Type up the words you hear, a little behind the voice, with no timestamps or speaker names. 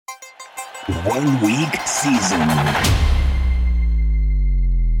1 week season.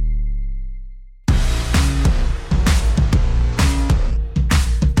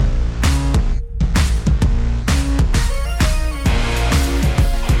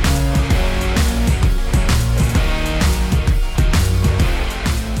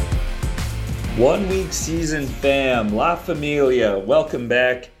 One week season fam, La Familia, welcome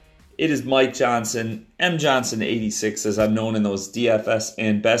back. It is Mike Johnson, M Johnson 86 as I'm known in those DFS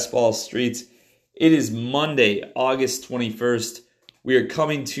and best ball streets. It is Monday, August 21st. We are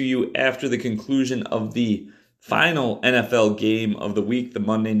coming to you after the conclusion of the final NFL game of the week, the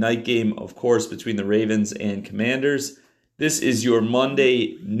Monday night game, of course, between the Ravens and Commanders. This is your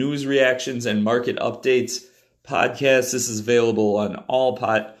Monday news reactions and market updates podcast. This is available on all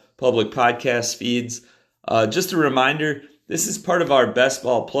public podcast feeds. Just a reminder, this is part of our Best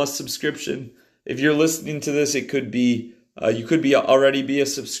Ball Plus subscription. If you're listening to this, it could be you could be already be a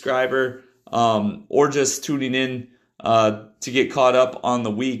subscriber or just tuning in to get caught up on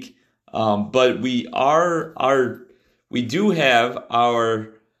the week. But we do have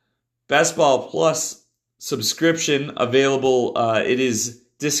our Best Ball Plus subscription available. It is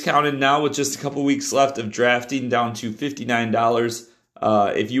discounted now with just a couple weeks left of drafting, down to $59.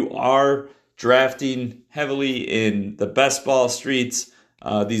 If you are drafting heavily in the best ball streets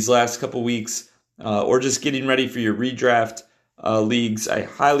these last couple weeks, or just getting ready for your redraft leagues, I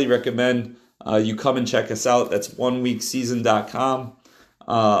highly recommend you come and check us out. That's oneweekseason.com.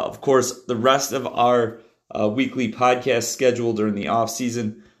 Of course, the rest of our weekly podcast schedule during the off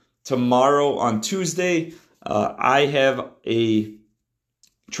season. Tomorrow on Tuesday, I have a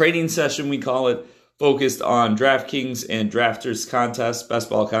training session, we call it, focused on DraftKings and Drafters contests, best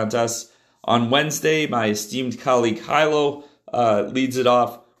ball contests. On Wednesday, my esteemed colleague Hilo leads it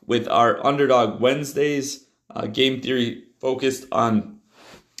off with our Underdog Wednesdays, game theory focused on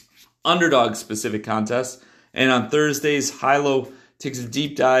underdog-specific contests. And on Thursdays, Hilo takes a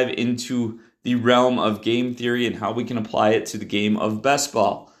deep dive into the realm of game theory and how we can apply it to the game of best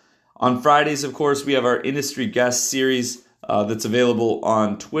ball. On Fridays, of course, we have our industry guest series that's available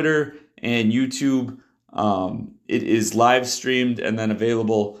on Twitter and YouTube. It is live streamed and then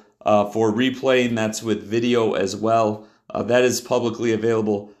available for replay, and that's with video as well. That is publicly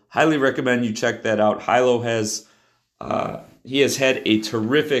available. Highly recommend you check that out. Hilo has had a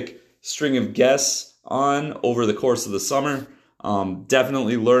terrific string of guests on over the course of the summer.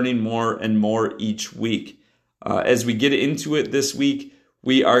 Definitely learning more and more each week. As we get into it this week,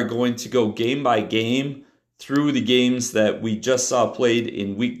 we are going to go game by game through the games that we just saw played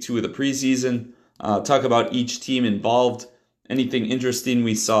in week 2 of the preseason. Talk about each team involved, anything interesting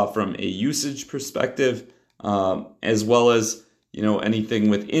we saw from a usage perspective, as well as anything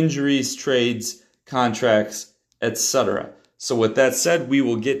with injuries, trades, contracts, etc. So with that said, we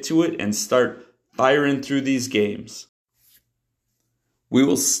will get to it and start firing through these games. We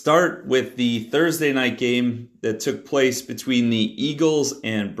will start with the Thursday night game that took place between the Eagles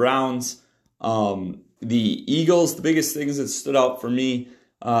and Browns. The Eagles, the biggest things that stood out for me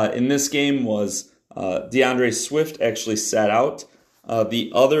in this game was DeAndre Swift actually sat out.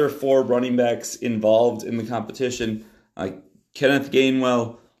 The other 4 running backs involved in the competition, Kenneth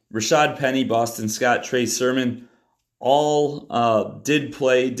Gainwell, Rashad Penny, Boston Scott, Trey Sermon, all did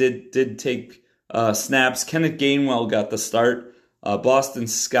play, did take snaps. Kenneth Gainwell got the start. Boston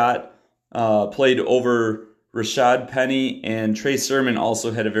Scott played over Rashad Penny, and Trey Sermon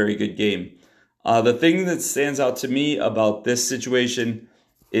also had a very good game. The thing that stands out to me about this situation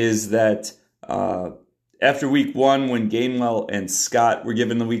is that after week 1, when Gainwell and Scott were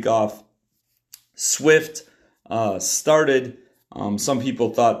given the week off, Swift started. Some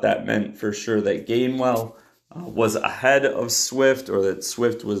people thought that meant for sure that Gainwell was ahead of Swift, or that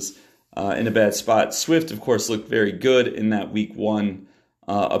Swift was in a bad spot. Swift, of course, looked very good in that week 1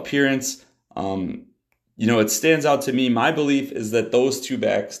 appearance. It stands out to me. My belief is that those 2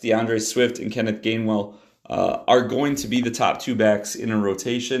 backs, DeAndre Swift and Kenneth Gainwell, are going to be the top 2 backs in a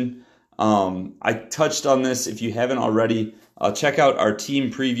rotation. I touched on this. If you haven't already, check out our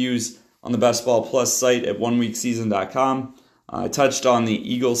team previews on the Best Ball Plus site at oneweekseason.com. I touched on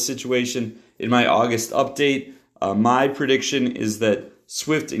the Eagles situation in my August update. My prediction is that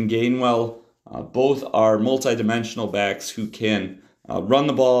Swift and Gainwell both are multidimensional backs who can run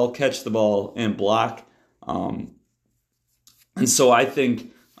the ball, catch the ball, and block. And so I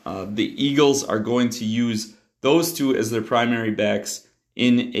think the Eagles are going to use those 2 as their primary backs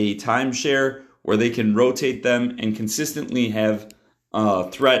in a timeshare where they can rotate them and consistently have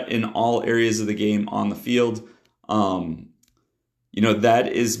threat in all areas of the game on the field. That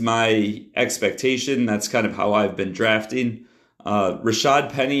is my expectation. That's kind of how I've been drafting.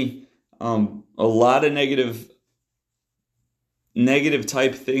 Rashad Penny A lot of negative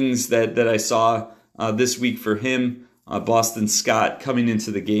type things that I saw this week for him. Boston Scott coming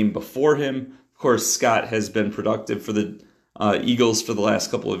into the game before him. Of course, Scott has been productive for the Eagles for the last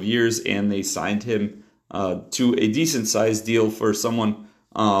couple of years, and they signed him to a decent-sized deal for someone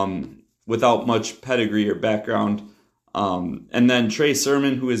without much pedigree or background. And then Trey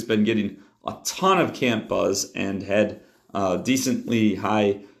Sermon, who has been getting a ton of camp buzz and had decently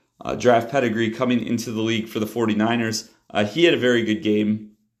high draft pedigree coming into the league for the 49ers. He had a very good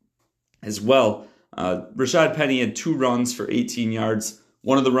game as well. Rashad Penny had 2 runs for 18 yards.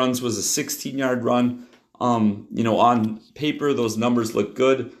 One of the runs was a 16-yard run. On paper, those numbers look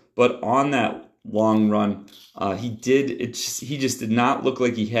good, but on that long run, he just did not look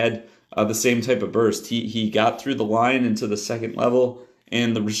like he had the same type of burst. He got through the line into the second level,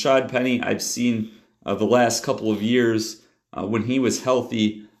 and the Rashad Penny I've seen the last couple of years when he was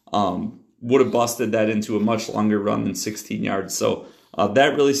healthy would have busted that into a much longer run than 16 yards. So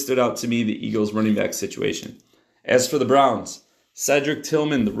that really stood out to me, the Eagles running back situation. As for the Browns, Cedric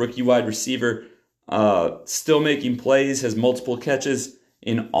Tillman, the rookie wide receiver, still making plays, has multiple catches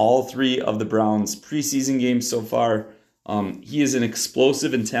in all 3 of the Browns' preseason games so far. He is an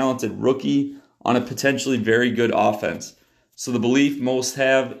explosive and talented rookie on a potentially very good offense. So the belief most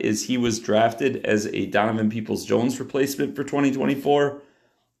have is he was drafted as a Donovan Peoples-Jones replacement for 2024.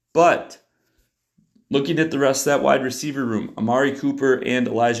 But looking at the rest of that wide receiver room, Amari Cooper and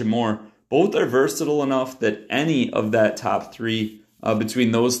Elijah Moore, both are versatile enough that any of that top 3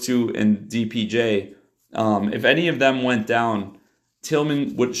 between those 2 and DPJ, if any of them went down,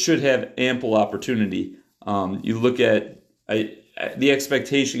 Tillman should have ample opportunity. You look at the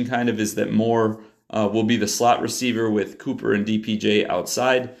expectation kind of is that Moore will be the slot receiver with Cooper and DPJ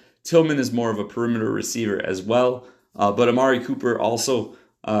outside. Tillman is more of a perimeter receiver as well, but Amari Cooper also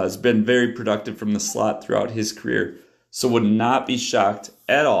has been very productive from the slot throughout his career. So would not be shocked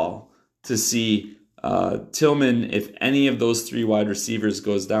at all to see Tillman, if any of those 3 wide receivers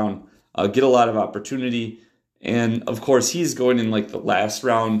goes down, get a lot of opportunity. And of course, he's going in like the last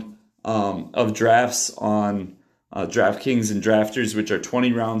round of drafts on DraftKings and Drafters, which are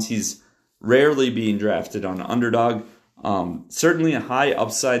 20 rounds. He's rarely being drafted on underdog. Certainly a high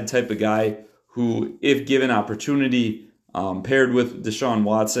upside type of guy who, if given opportunity, paired with Deshaun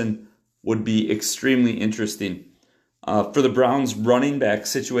Watson, would be extremely interesting. For the Browns running back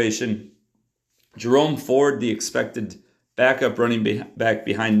situation, Jerome Ford, the expected backup running back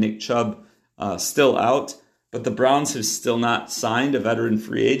behind Nick Chubb, still out, but the Browns have still not signed a veteran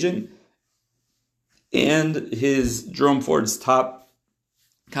free agent. And Jerome Ford's top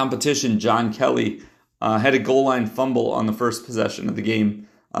competition, John Kelly, had a goal line fumble on the first possession of the game.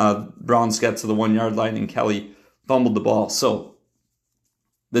 Browns got to the 1-yard line and Kelly fumbled the ball. So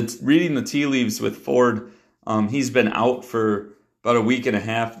reading the tea leaves with Ford, he's been out for about a week and a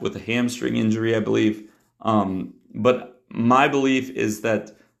half with a hamstring injury, I believe. But my belief is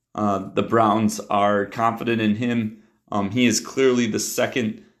that the Browns are confident in him. He is clearly the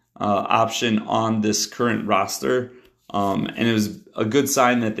second option on this current roster. And it was a good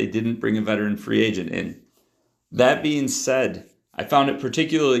sign that they didn't bring a veteran free agent in. That being said, I found it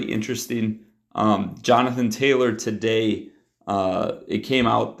particularly interesting. Jonathan Taylor today, it came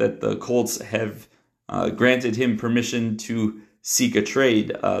out that the Colts have granted him permission to seek a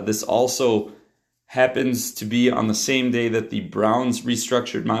trade. This also happens to be on the same day that the Browns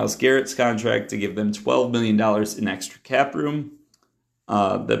restructured Myles Garrett's contract to give them $12 million in extra cap room.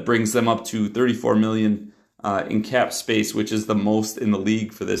 That brings them up to $34 million in cap space, which is the most in the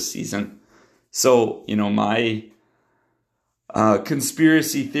league for this season. So, my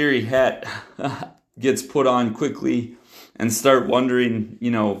conspiracy theory hat gets put on quickly and start wondering,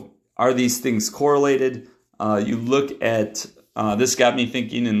 are these things correlated? You look at, this got me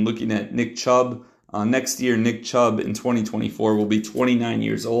thinking and looking at Nick Chubb. Next year, Nick Chubb in 2024 will be 29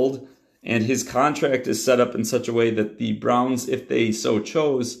 years old, and his contract is set up in such a way that the Browns, if they so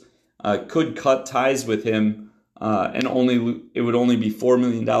chose, could cut ties with him, and it would only be $4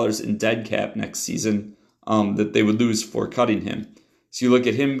 million in dead cap next season that they would lose for cutting him. So you look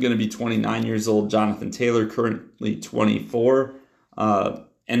at him going to be 29 years old, Jonathan Taylor currently 24,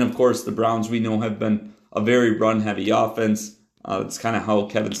 and of course the Browns we know have been a very run-heavy offense. It's kind of how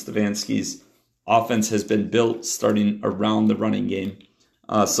Kevin Stefanski's offense has been built, starting around the running game.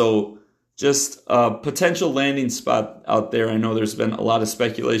 So just a potential landing spot out there. I know there's been a lot of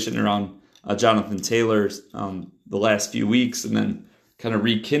speculation around Jonathan Taylor the last few weeks, and then kind of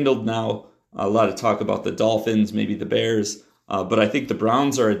rekindled now. A lot of talk about the Dolphins, maybe the Bears. But I think the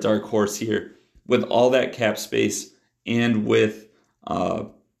Browns are a dark horse here with all that cap space and with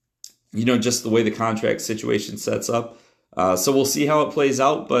just the way the contract situation sets up. So we'll see how it plays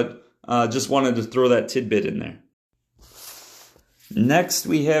out, but just wanted to throw that tidbit in there. Next,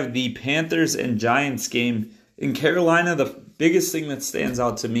 we have the Panthers and Giants game. In Carolina, the biggest thing that stands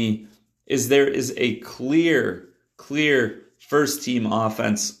out to me is there is a clear first-team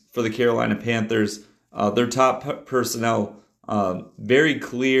offense for the Carolina Panthers. Their top personnel very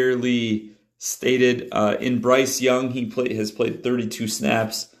clearly stated. In Bryce Young, he has played 32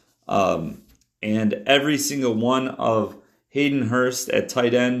 snaps, and every single one of Hayden Hurst at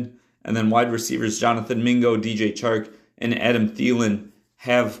tight end, and then wide receivers Jonathan Mingo, DJ Chark, and Adam Thielen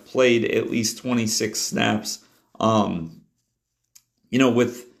have played at least 26 snaps.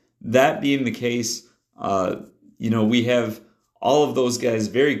 With that being the case, we have all of those guys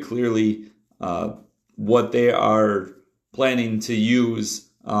very clearly what they are planning to use,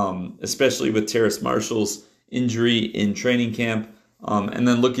 especially with Terrace Marshall's injury in training camp. And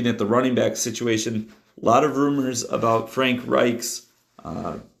then looking at the running back situation, a lot of rumors about Frank Reich's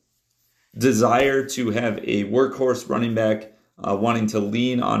desire to have a workhorse running back, wanting to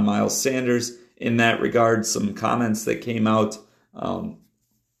lean on Miles Sanders. In that regard, some comments that came out. I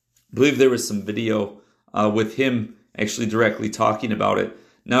believe there was some video with him actually directly talking about it.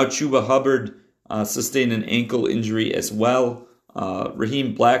 Now Chuba Hubbard sustained an ankle injury as well.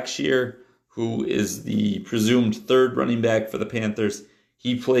 Raheem Blackshear, who is the presumed third running back for the Panthers,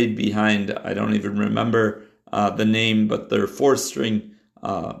 he played behind, I don't even remember the name, but their fourth-string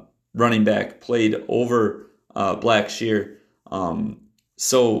running back played over Blackshear.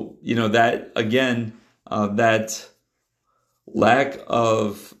 So, that, again, that lack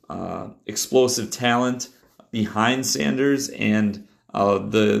of explosive talent behind Sanders and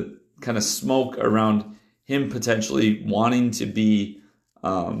the kind of smoke around him potentially wanting to be,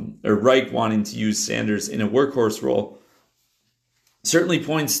 or Reich wanting to use Sanders in a workhorse role, certainly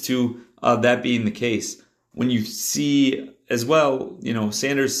points to that being the case. When you see as well,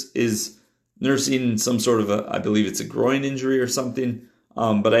 Sanders is nursing some sort of I believe it's a groin injury or something.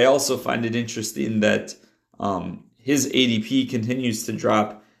 But I also find it interesting that his ADP continues to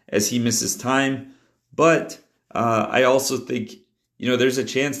drop as he misses time. But I also think, there's a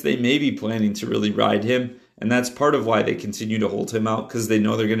chance they may be planning to really ride him. And that's part of why they continue to hold him out, because they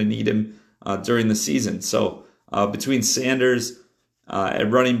know they're going to need him during the season. So between Sanders at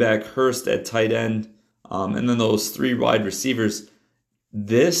running back, Hurst at tight end, and then those three wide receivers,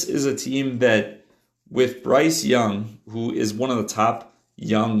 this is a team that, with Bryce Young, who is one of the top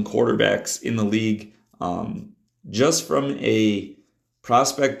young quarterbacks in the league, just from a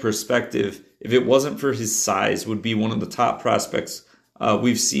prospect perspective, if it wasn't for his size, would be one of the top prospects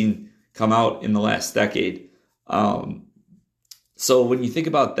we've seen come out in the last decade. So when you think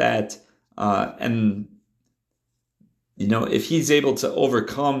about that, and if he's able to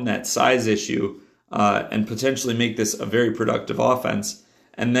overcome that size issue and potentially make this a very productive offense,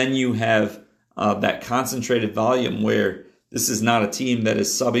 and then you have that concentrated volume where this is not a team that is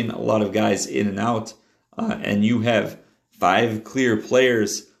subbing a lot of guys in and out, and you have 5 clear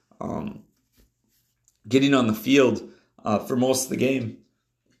players getting on the field for most of the game.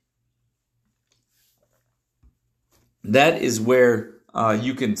 That is where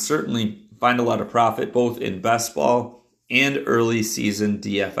you can certainly find a lot of profit, both in best ball and early season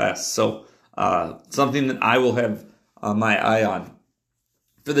DFS. So something that I will have my eye on.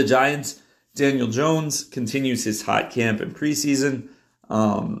 For the Giants, Daniel Jones continues his hot camp in preseason.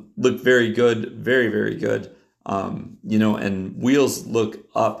 Looked very good, very, very good. And wheels look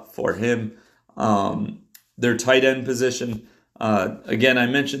up for him. Their tight end position, again, I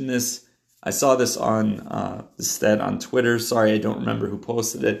mentioned this. I saw this on the stat on Twitter. Sorry, I don't remember who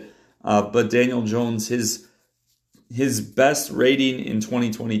posted it. But Daniel Jones, his best rating in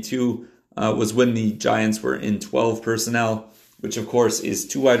 2022 was when the Giants were in 12 personnel, which of course is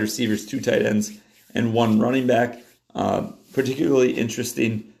 2 wide receivers, 2 tight ends, and 1 running back. Particularly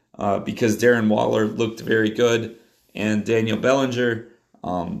interesting because Darren Waller looked very good, and Daniel Bellinger,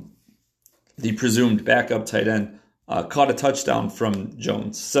 the presumed backup tight end, caught a touchdown from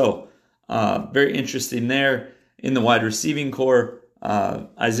Jones. So very interesting there. In the wide receiving core,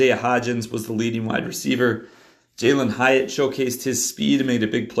 Isaiah Hodgins was the leading wide receiver. Jalen Hyatt showcased his speed and made a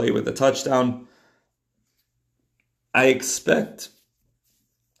big play with a touchdown. I expect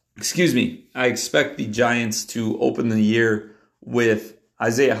the Giants to open the year with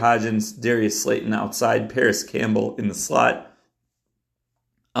Isaiah Hodgins, Darius Slayton outside, Paris Campbell in the slot.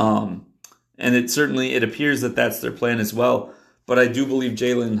 And it appears that that's their plan as well. But I do believe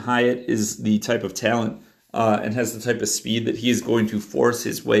Jalen Hyatt is the type of talent and has the type of speed that he is going to force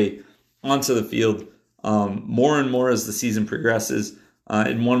his way onto the field more and more as the season progresses.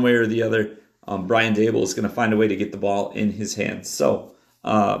 in one way or the other, Brian Dable is going to find a way to get the ball in his hands. So,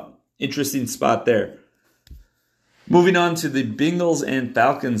 interesting spot there. Moving on to the Bengals and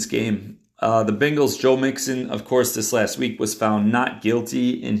Falcons game. The Bengals, Joe Mixon, of course, this last week was found not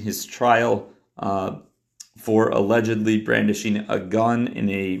guilty in his trial for allegedly brandishing a gun in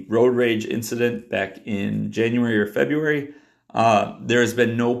a road rage incident back in January or February. There has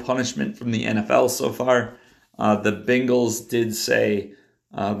been no punishment from the NFL so far. The Bengals did say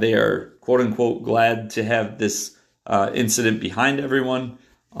they are, quote-unquote, glad to have this incident behind everyone.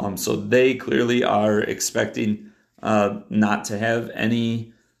 So they clearly are expecting not to have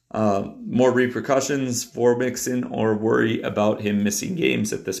any more repercussions for Mixon or worry about him missing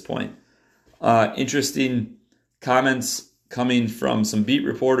games at this point. Interesting comments coming from some beat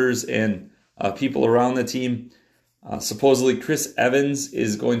reporters and people around the team. Supposedly Chris Evans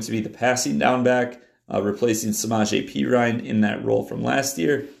is going to be the passing down back, replacing Samaje Perine in that role from last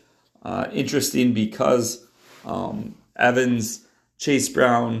year. Interesting because Evans, Chase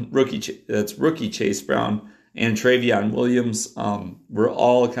Brown, rookie Chase Brown, and Travion Williams were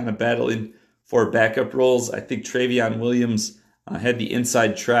all kind of battling for backup roles. I think Travion Williams had the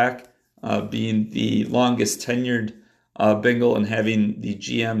inside track, being the longest tenured Bengal and having the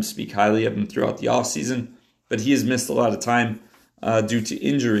GM speak highly of him throughout the offseason. But he has missed a lot of time due to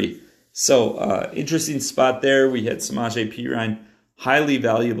injury. So interesting spot there. We had Samaje Perine, highly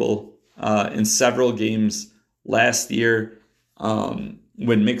valuable in several games last year when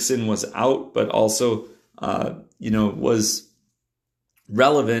Mixon was out, but also was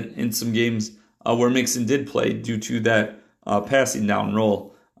relevant in some games where Mixon did play due to that passing down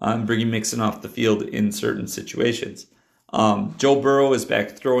role, bringing Mixon off the field in certain situations. Joe Burrow is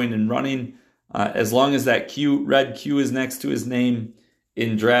back throwing and running. As long as that red Q is next to his name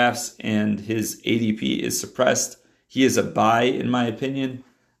in drafts and his ADP is suppressed, he is a buy, in my opinion.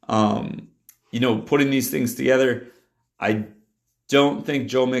 Putting these things together, I don't think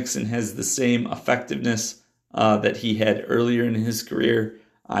Joe Mixon has the same effectiveness that he had earlier in his career.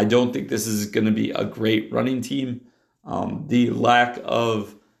 I don't think this is going to be a great running team. The lack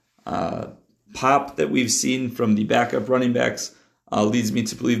of pop that we've seen from the backup running backs leads me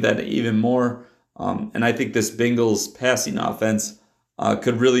to believe that even more. And I think this Bengals passing offense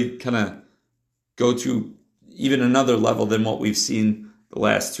could really kind of go to even another level than what we've seen the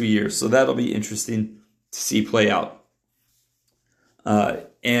last 2 years. So that'll be interesting to see play out.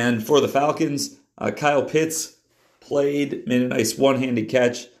 And for the Falcons, Kyle Pitts played, made a nice one-handed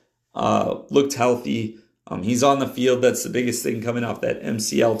catch, looked healthy. He's on the field. That's the biggest thing coming off that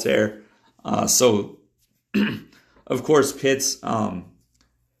MCL tear. So, of course, Pitts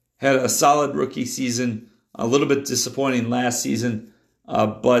had a solid rookie season, a little bit disappointing last season,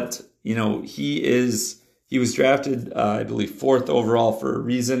 but he was drafted, I believe, 4th overall for a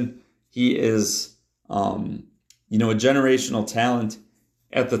reason. He is, a generational talent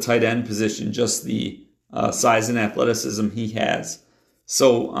at the tight end position, just the size and athleticism he has.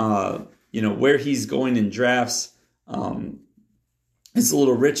 So, where he's going in drafts is a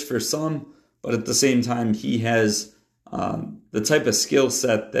little rich for some, but at the same time, he has the type of skill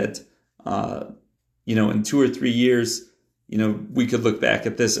set that, in 2 or 3 years, we could look back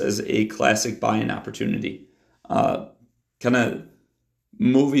at this as a classic buying opportunity. Kind of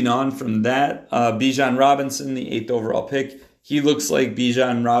moving on from that, Bijan Robinson, the 8th overall pick, he looks like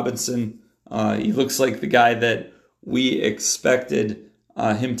Bijan Robinson. He looks like the guy that we expected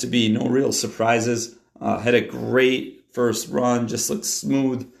him to be. No real surprises. Had a great first run, just looked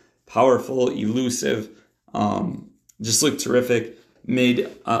smooth, powerful, elusive, just looked terrific. Made,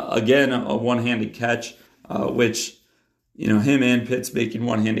 again, a one-handed catch, which, him and Pitts making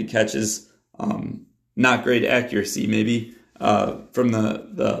one-handed catches, not great accuracy maybe from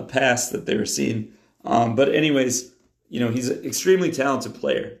the pass that they were seeing. But anyways, he's an extremely talented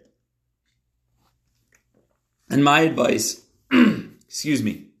player. And my advice,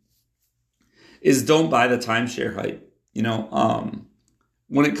 is don't buy the timeshare hype.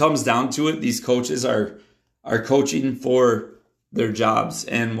 When it comes down to it, these coaches are coaching for their jobs.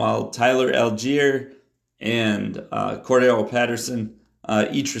 And while Tyler Algier and Cordero Patterson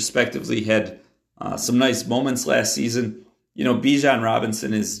each respectively had some nice moments last season, Bijan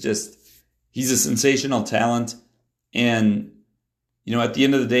Robinson is he's a sensational talent. And, at the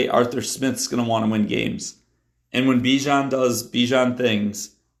end of the day, Arthur Smith's going to want to win games. And when Bijan does Bijan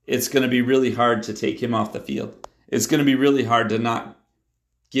things, it's going to be really hard to take him off the field. It's going to be really hard to not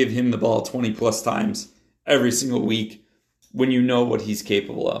give him the ball 20 plus times every single week when you know what he's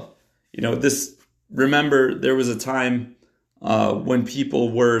capable of. Remember, there was a time when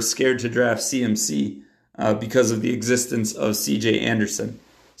people were scared to draft CMC because of the existence of C.J. Anderson.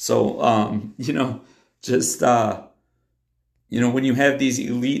 So, when you have these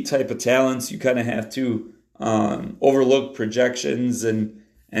elite type of talents, you kind of have to overlook projections and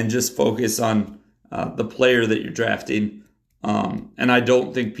just focus on the player that you're drafting. And I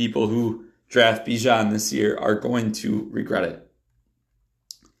don't think people who draft Bijan this year are going to regret it.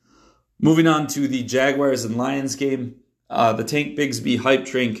 Moving on to the Jaguars and Lions game, the Tank Bigsby hype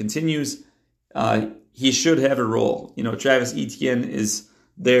train continues. He should have a role. Travis Etienne is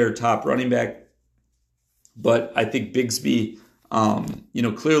their top running back, but I think Bigsby,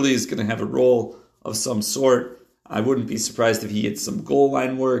 clearly is going to have a role of some sort. I wouldn't be surprised if he gets some goal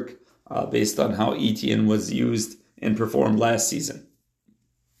line work based on how Etienne was used and performed last season.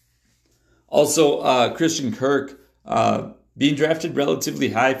 Also, Christian Kirk being drafted relatively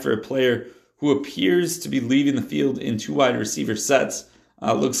high for a player who appears to be leaving the field in two wide receiver sets.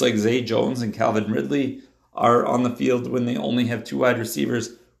 Looks like Zay Jones and Calvin Ridley are on the field when they only have two wide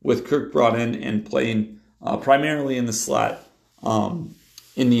receivers, with Kirk brought in and playing primarily in the slot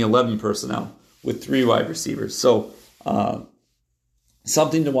in the 11 personnel with three wide receivers. So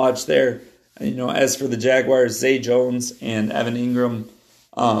something to watch there. As for the Jaguars, Zay Jones and Evan Ingram,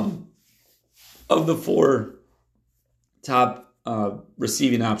 of the four top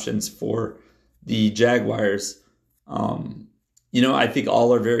receiving options for the Jaguars, I think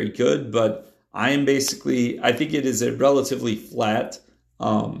all are very good, but I think it is a relatively flat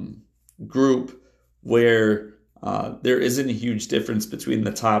group where there isn't a huge difference between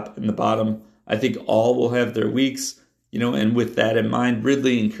the top and the bottom. I think all will have their weeks, and with that in mind,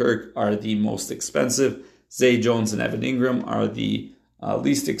 Ridley and Kirk are the most expensive. Zay Jones and Evan Ingram are the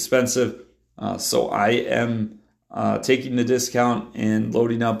least expensive. So I am taking the discount and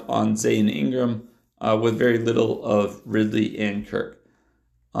loading up on Zay and Ingram with very little of Ridley and Kirk.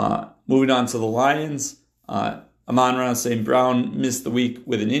 Moving on to the Lions, Amon-Ra St. Brown missed the week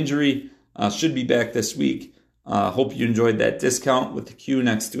with an injury. Should be back this week. Hope you enjoyed that discount with the Q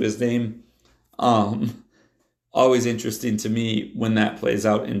next to his name. Always interesting to me when that plays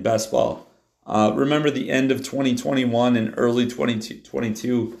out in best ball. Remember the end of 2021 and early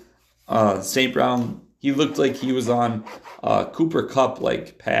 2022, St. Brown, he looked like he was on a Cooper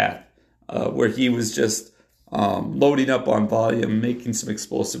Kupp-like path where he was just loading up on volume, making some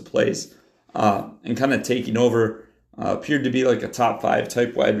explosive plays, and kind of taking over. Appeared to be like a top 5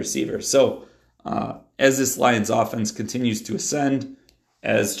 type wide receiver. So as this Lions offense continues to ascend,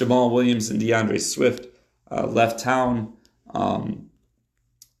 as Jamal Williams and DeAndre Swift left town,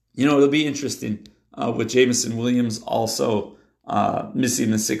 it'll be interesting with Jameson Williams also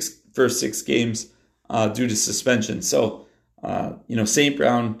missing the first 6 games due to suspension. So, St.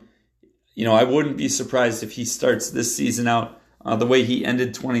 Brown, I wouldn't be surprised if he starts this season out the way he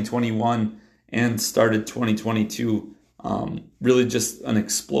ended 2021 and started 2022. Really just an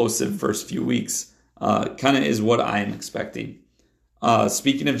explosive first few weeks kind of is what I'm expecting.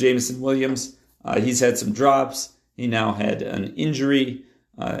 Speaking of Jameson Williams, he's had some drops. He now had an injury,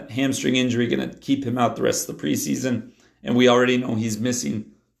 hamstring injury, going to keep him out the rest of the preseason. And we already know he's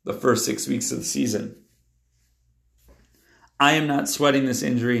missing the first 6 weeks of the season. I am not sweating this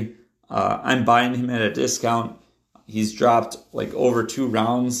injury. I'm buying him at a discount. He's dropped like over 2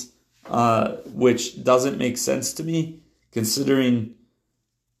 rounds, which doesn't make sense to me considering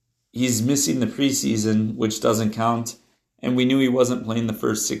he's missing the preseason, which doesn't count. And we knew he wasn't playing the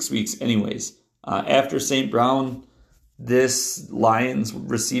first 6 weeks anyways. After St. Brown, this Lions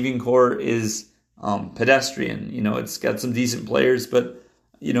receiving core is pedestrian. It's got some decent players, but,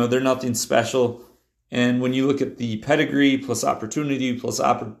 they're nothing special. And when you look at the pedigree plus opportunity plus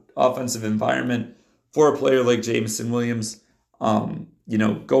offensive environment for a player like Jameson Williams, going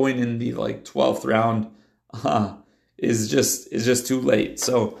in the 12th round is just too late.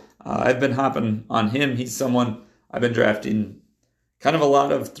 So I've been hopping on him. He's someone I've been drafting kind of a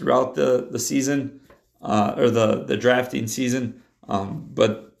lot of throughout the season or the drafting season.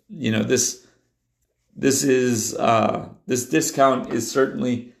 But this discount is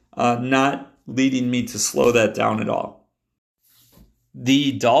certainly not leading me to slow that down at all.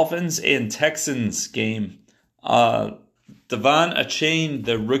 The Dolphins and Texans game. Devon Achane,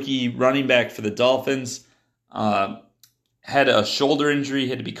 the rookie running back for the Dolphins, had a shoulder injury,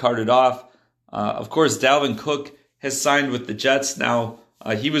 had to be carted off. Of course, Dalvin Cook has signed with the Jets now.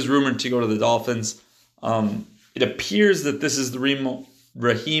 He was rumored to go to the Dolphins. It appears that this is the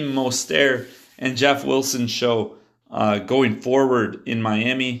Raheem Mostert and Jeff Wilson show going forward in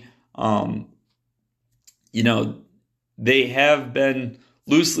Miami. They have been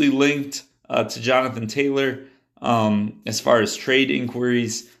loosely linked to Jonathan Taylor as far as trade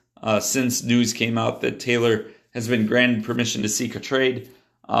inquiries. since news came out that Taylor has been granted permission to seek a trade.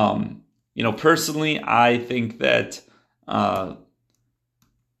 Personally, I think that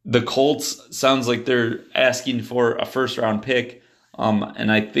the Colts sounds like they're asking for a first-round pick,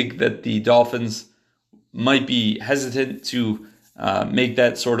 and I think that the Dolphins might be hesitant to make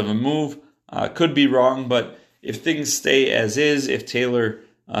that sort of a move. Could be wrong, but if things stay as is, if Taylor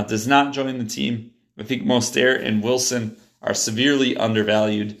does not join the team, I think Mostert and Wilson are severely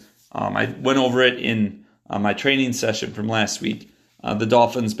undervalued. I went over it in my training session from last week. The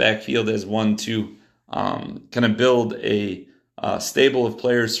Dolphins' backfield is one to kind of build a stable of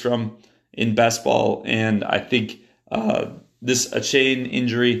players from in best ball, and I think a chain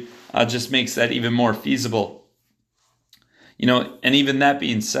injury just makes that even more feasible. And even that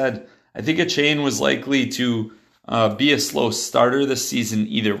being said, I think a chain was likely to be a slow starter this season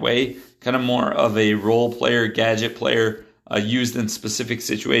either way, kind of more of a role player, gadget player used in specific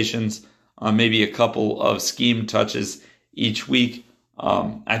situations, maybe a couple of scheme touches each week.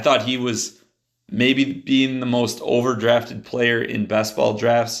 I thought he was maybe being the most overdrafted player in best ball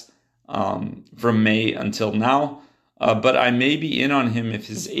drafts from May until now, but I may be in on him if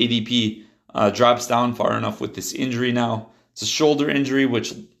his ADP drops down far enough with this injury now. It's a shoulder injury,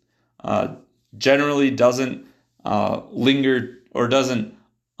 which generally doesn't linger or doesn't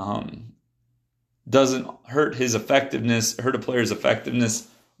hurt a player's effectiveness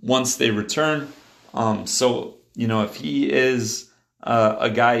once they return. If he is a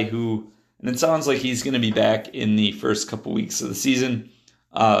guy who, and it sounds like he's going to be back in the first couple weeks of the season.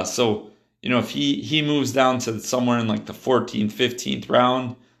 If he moves down to somewhere in like the 14th, 15th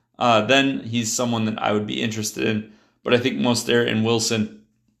round, then he's someone that I would be interested in. But I think Mostert and Wilson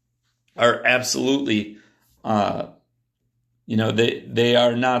are absolutely, they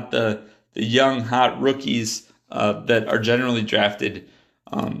are not the young, hot rookies that are generally drafted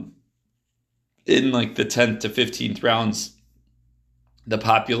in like the 10th to 15th rounds, the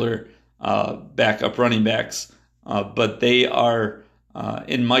popular backup running backs. But they are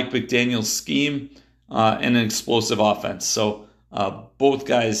in Mike McDaniel's scheme and an explosive offense. So both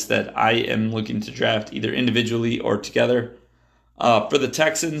guys that I am looking to draft either individually or together. For the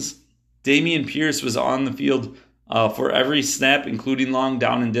Texans, Dameon Pierce was on the field for every snap, including long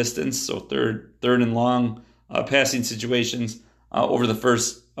down and distance, so third and long passing situations over the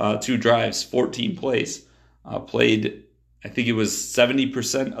first two drives, 14 plays. Played, I think it was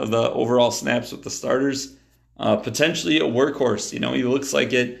 70% of the overall snaps with the starters. Potentially a workhorse. He looks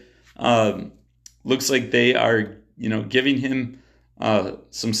like it. Looks like they are, giving him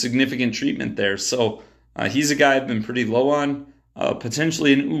some significant treatment there. So he's a guy I've been pretty low on.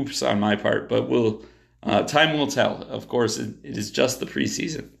 Potentially an oops on my part, but time will tell. Of course, it is just the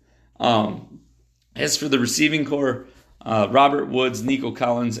preseason. As for the receiving core, Robert Woods, Nico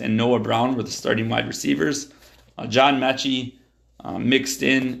Collins, and Noah Brown were the starting wide receivers. John Mechie mixed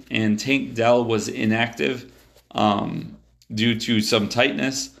in, and Tank Dell was inactive due to some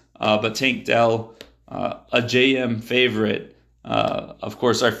tightness. But Tank Dell, a JM favorite, of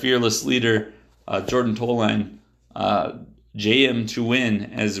course, our fearless leader, Jordan Toline, JM to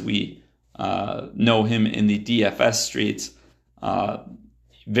win, as we know him in the DFS streets.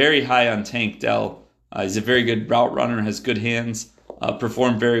 Very high on Tank Dell. He's a very good route runner, has good hands,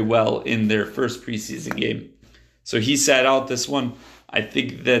 performed very well in their first preseason game. So he sat out this one. I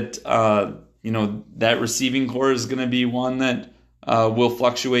think that, that receiving core is going to be one that will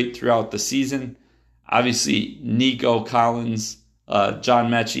fluctuate throughout the season. Obviously, Nico Collins, John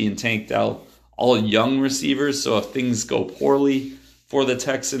Mechie, and Tank Dell, all young receivers. So if things go poorly for the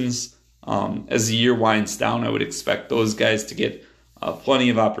Texans as the year winds down, I would expect those guys to get plenty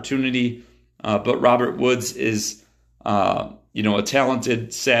of opportunity. But Robert Woods is, a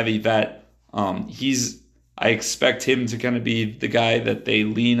talented, savvy vet. I expect him to kind of be the guy that they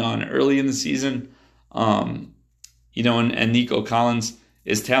lean on early in the season. And Nico Collins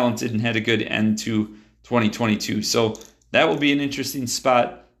is talented and had a good end to 2022. So that will be an interesting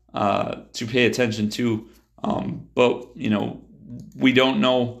spot to pay attention to. But we don't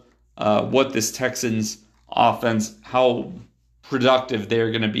know what this Texans offense, how productive they're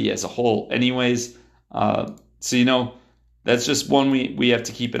going to be as a whole anyways. So that's just one we have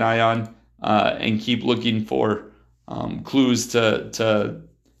to keep an eye on and keep looking for clues to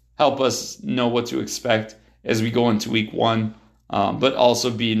help us know what to expect as we go into week one, but also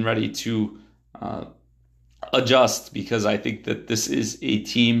being ready to adjust, because I think that this is a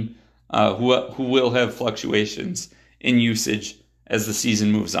team who will have fluctuations in usage as the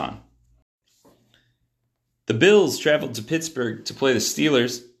season moves on. The Bills traveled to Pittsburgh to play the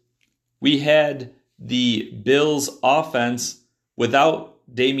Steelers. We had the Bills offense without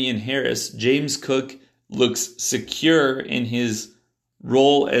Damian Harris, James Cook looks secure in his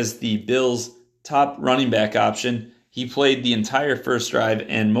role as the Bills' top running back option. He played the entire first drive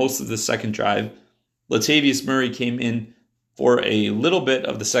and most of the second drive. Latavius Murray came in for a little bit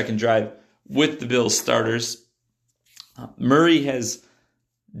of the second drive with the Bills starters. Murray has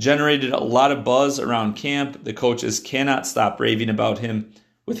generated a lot of buzz around camp. The coaches cannot stop raving about him.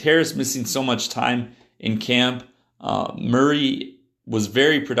 With Harris missing so much time in camp, Murray was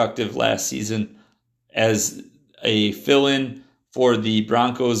very productive last season as a fill-in for the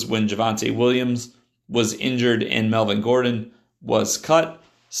Broncos when Javonte Williams was injured and Melvin Gordon was cut.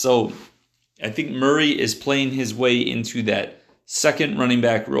 So I think Murray is playing his way into that second running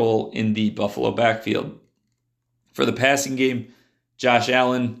back role in the Buffalo backfield. For the passing game, Josh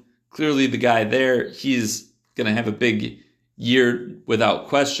Allen, clearly the guy there. He's going to have a big year without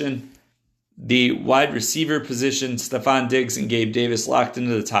question. The wide receiver position, Stephon Diggs and Gabe Davis locked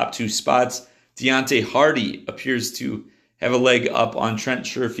into the top two spots. Deontay Hardy appears to have a leg up on Trent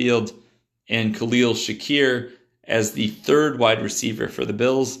Sherfield and Khalil Shakir as the third wide receiver for the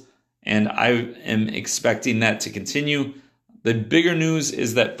Bills, and I am expecting that to continue. The bigger news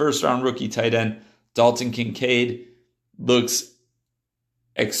is that first-round rookie tight end Dalton Kincaid looks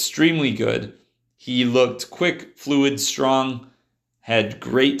extremely good. He looked quick, fluid, strong, had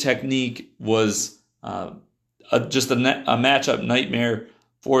great technique, was just a matchup nightmare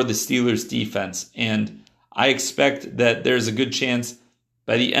for the Steelers defense. And I expect that there's a good chance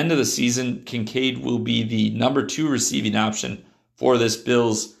by the end of the season, Kincaid will be the number 2 receiving option for this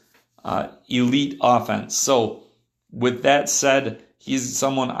Bills elite offense. So with that said, he's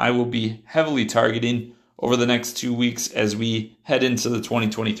someone I will be heavily targeting over the next 2 weeks as we head into the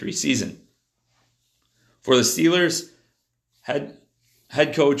 2023 season. For the Steelers,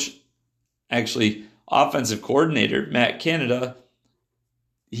 head coach, actually offensive coordinator, Matt Canada,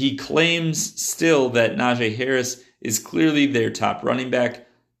 he claims still that Najee Harris is clearly their top running back.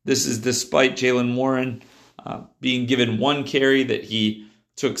 This is despite Jaylen Warren being given one carry that he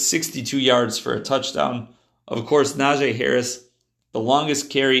took 62 yards for a touchdown. Of course, Najee Harris, the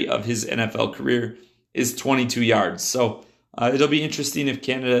longest carry of his NFL career, is 22 yards. So it'll be interesting if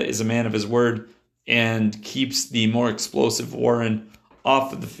Canada is a man of his word and keeps the more explosive Warren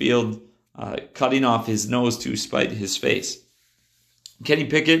off of the field, cutting off his nose to spite his face. Kenny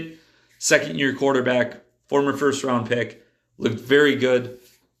Pickett, second-year quarterback, former first-round pick, looked very good.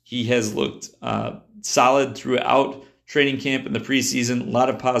 He has looked solid throughout training camp in the preseason. A lot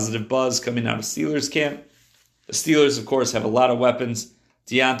of positive buzz coming out of Steelers camp. The Steelers, of course, have a lot of weapons.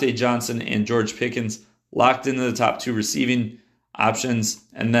 Deontay Johnson and George Pickens locked into the top 2 receiving options.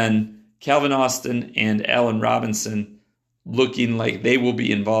 And then Calvin Austin and Allen Robinson looking like they will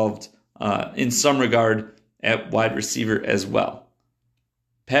be involved in some regard at wide receiver as well.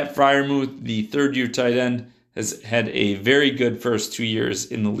 Pat Freiermuth, the third-year tight end, has had a very good first 2 years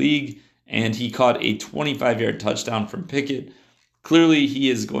in the league, and he caught a 25-yard touchdown from Pickett. Clearly, he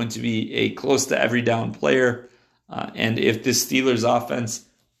is going to be a close-to-every-down player, and if this Steelers offense,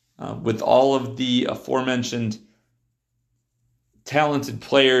 with all of the aforementioned talented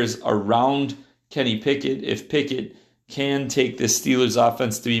players around Kenny Pickett, if Pickett can take this Steelers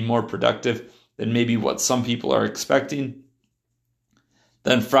offense to be more productive than maybe what some people are expecting,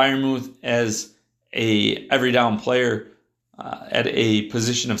 then Freiermuth as a every down player at a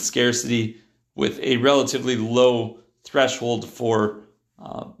position of scarcity with a relatively low threshold for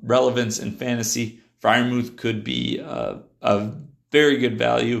relevance in fantasy, Freiermuth could be a very good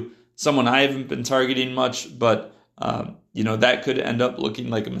value. Someone I haven't been targeting much, but that could end up looking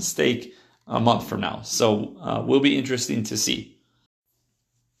like a mistake a month from now. So will be interesting to see.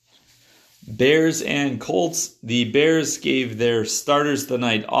 Bears and Colts. The Bears gave their starters the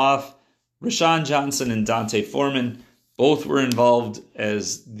night off. Rashawn Johnson and Dante Foreman both were involved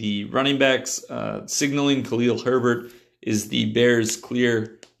as the running backs, signaling Khalil Herbert is the Bears'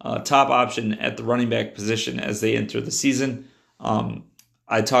 clear top option at the running back position as they enter the season.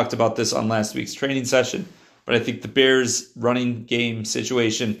 I talked about this on last week's training session, but I think the Bears' running game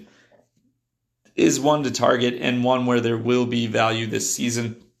situation is one to target and one where there will be value this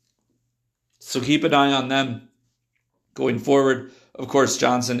season. So keep an eye on them going forward. Of course,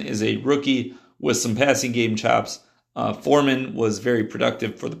 Johnson is a rookie with some passing game chops. Foreman was very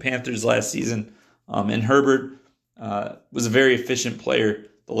productive for the Panthers last season. And Herbert was a very efficient player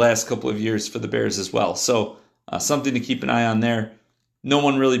the last couple of years for the Bears as well. So something to keep an eye on there. No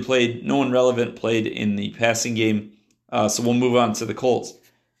one relevant played in the passing game. So we'll move on to the Colts.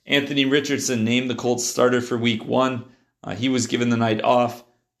 Anthony Richardson named the Colts starter for week 1. He was given the night off.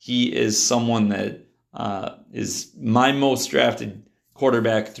 He is someone that is my most drafted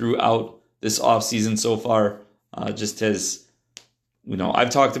quarterback throughout this offseason so far. Just as, I've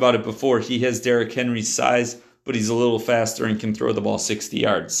talked about it before. He has Derrick Henry's size, but he's a little faster and can throw the ball 60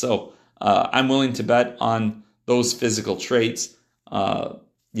 yards. So I'm willing to bet on those physical traits,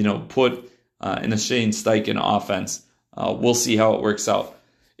 put in a Shane Steichen offense. We'll see how it works out.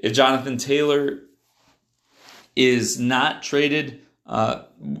 If Jonathan Taylor is not traded,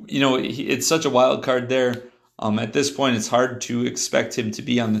 it's such a wild card there. At this point, it's hard to expect him to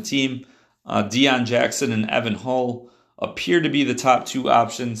be on the team. Deion Jackson and Evan Hull appear to be the top two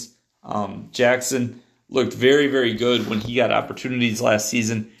options. Jackson looked very, very good when he got opportunities last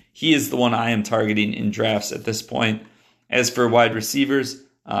season. He is the one I am targeting in drafts at this point. As for wide receivers,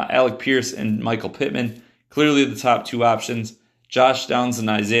 Alec Pierce and Michael Pittman, clearly the top two options. Josh Downs and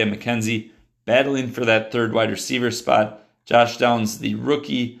Isaiah McKenzie battling for that third wide receiver spot. Josh Downs, the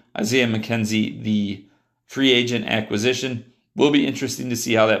rookie, Isaiah McKenzie, the free agent acquisition. Will be interesting to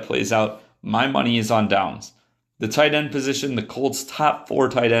see how that plays out. My money is on Downs. The tight end position, the Colts' top 4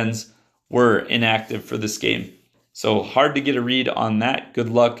 tight ends were inactive for this game. So hard to get a read on that. Good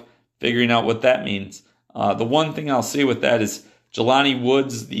luck figuring out what that means. The one thing I'll say with that is Jelani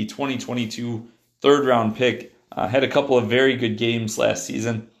Woods, the 2022 third-round pick, had a couple of very good games last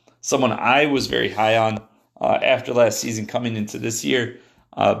season. Someone I was very high on after last season coming into this year.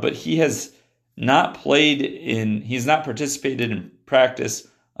 But he has not he's not participated in practice,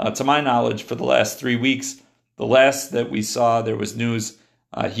 to my knowledge, for the last 3 weeks. The last that we saw, there was news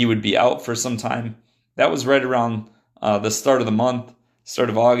he would be out for some time. That was right around the start of the month, start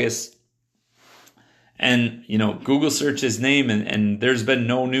of August. And, Google search his name and there's been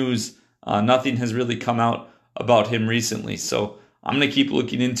no news. Nothing has really come out about him recently. So I'm going to keep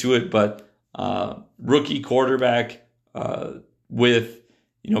looking into it. But rookie quarterback with,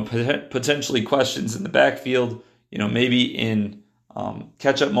 potentially questions in the backfield, maybe in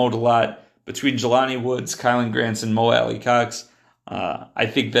catch-up mode a lot between Jelani Woods, Kylan Granson, Mo Alley Cox. I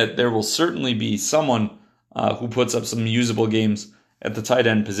think that there will certainly be someone who puts up some usable games at the tight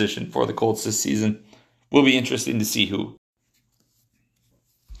end position for the Colts this season. Will be interesting to see who.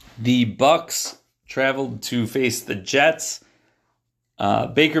 The Bucks traveled to face the Jets.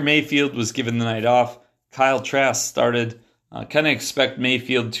 Baker Mayfield was given the night off. Kyle Trask started. Kind of expect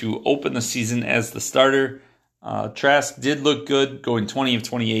Mayfield to open the season as the starter. Trask did look good, going 20 of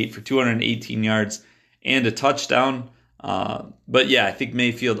 28 for 218 yards and a touchdown. But yeah, I think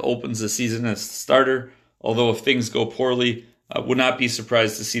Mayfield opens the season as the starter. Although if things go poorly, would not be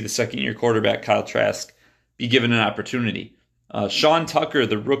surprised to see the second-year quarterback Kyle Trask be given an opportunity. Sean Tucker,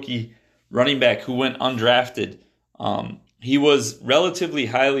 the rookie running back who went undrafted, he was relatively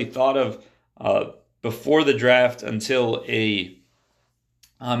highly thought of before the draft until a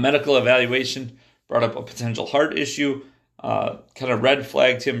medical evaluation brought up a potential heart issue, kind of red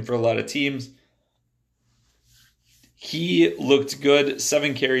flagged him for a lot of teams. He looked good,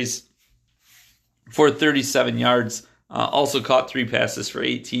 7 carries for 37 yards, also caught 3 passes for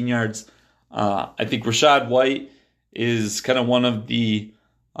 18 yards. I think Rachaad White is kind of one of the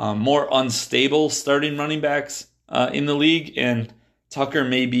more unstable starting running backs in the league, and Tucker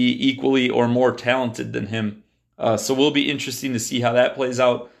may be equally or more talented than him. So will be interesting to see how that plays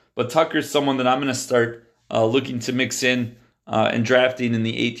out. But Tucker's someone that I'm going to start looking to mix in and drafting in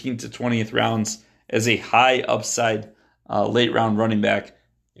the 18th to 20th rounds as a high upside late round running back,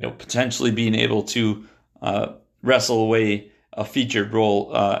 potentially being able to wrestle away a featured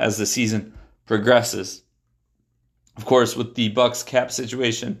role as the season progresses. Of course, with the Bucks cap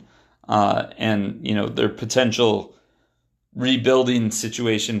situation and their potential rebuilding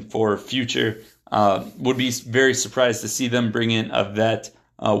situation for future, would be very surprised to see them bring in a vet,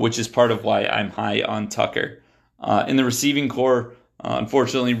 which is part of why I'm high on Tucker. In the receiving core,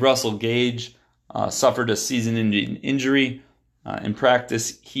 unfortunately, Russell Gage suffered a season-ending injury in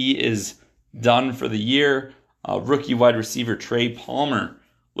practice. He is done for the year. Rookie wide receiver Trey Palmer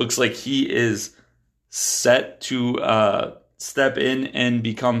looks like he is set to step in and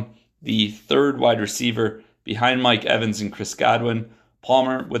become the third wide receiver behind Mike Evans and Chris Godwin.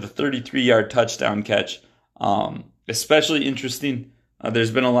 Palmer with a 33-yard touchdown catch. Especially interesting,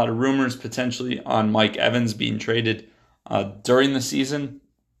 there's been a lot of rumors potentially on Mike Evans being traded during the season.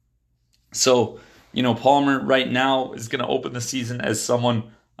 So, Palmer right now is going to open the season as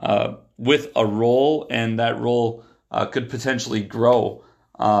someone with a role, and that role could potentially grow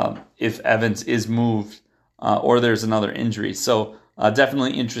if Evans is moved or there's another injury. So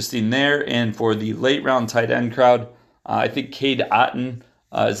definitely interesting there. And for the late round tight end crowd, I think Cade Otton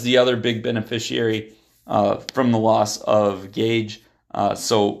is the other big beneficiary from the loss of Gage.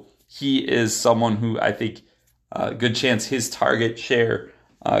 So he is someone who I think good chance his target share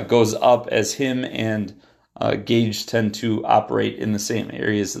goes up as him and Gage tend to operate in the same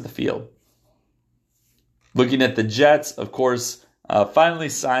areas of the field. Looking at the Jets, of course, finally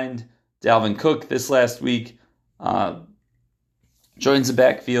signed Dalvin Cook this last week. Joins the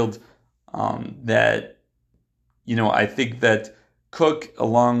backfield that, I think that Cook,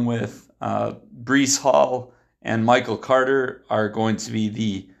 along with Breece Hall and Michael Carter, are going to be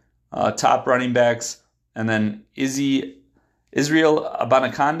the top running backs. And then Israel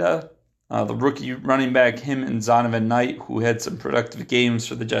Abanikanda, the rookie running back, him and Zonovan Knight, who had some productive games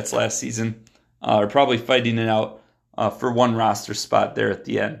for the Jets last season, are probably fighting it out for one roster spot there at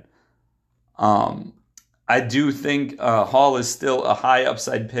the end. I do think Hall is still a high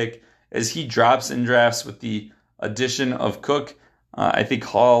upside pick as he drops in drafts with the addition of Cook. I think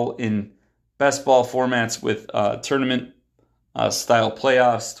Hall in best ball formats with tournament style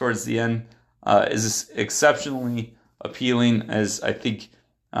playoffs towards the end is exceptionally appealing, as I think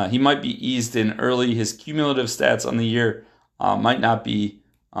he might be eased in early. His cumulative stats on the year might not be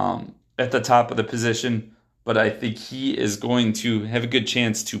at the top of the position, but I think he is going to have a good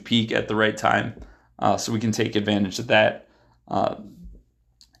chance to peak at the right time, so we can take advantage of that.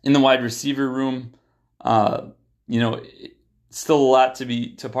 In the wide receiver room, still a lot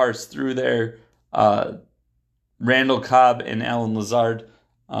to parse through there. Randall Cobb and Alan Lazard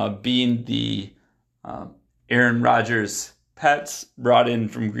being the Aaron Rodgers pets brought in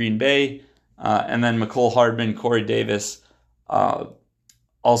from Green Bay, and then McCole Hardman, Corey Davis,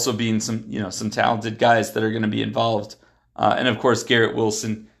 also being some talented guys that are going to be involved. And of course, Garrett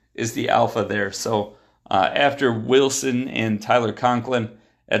Wilson is the alpha there. So after Wilson and Tyler Conklin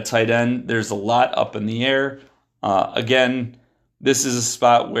at tight end, there's a lot up in the air. Again, this is a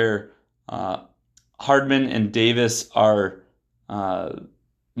spot where Hardman and Davis are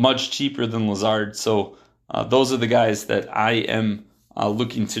much cheaper than Lazard. So those are the guys that I am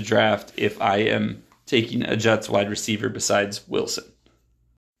looking to draft if I am taking a Jets wide receiver besides Wilson.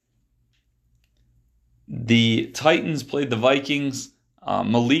 The Titans played the Vikings.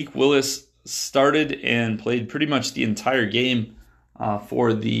 Malik Willis started and played pretty much the entire game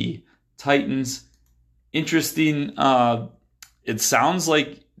for the Titans. Interesting. It sounds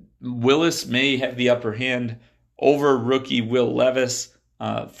like Willis may have the upper hand over rookie Will Levis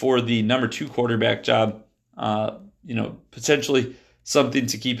for the number 2 quarterback job. Potentially something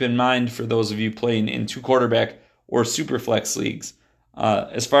to keep in mind for those of you playing in 2 quarterback or super flex leagues.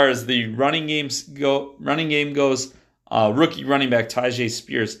 As far as the running game goes, rookie running back Tyjae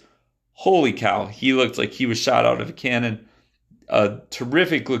Spears, holy cow, he looked like he was shot out of a cannon. A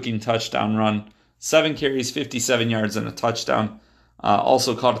terrific looking touchdown run, 7 carries, 57 yards, and a touchdown.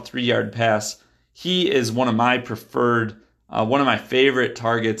 Also caught a 3-yard pass. He is one of my favorite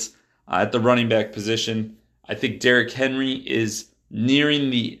targets at the running back position. I think Derrick Henry is nearing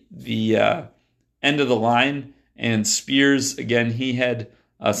the end of the line, and Spears, again, he had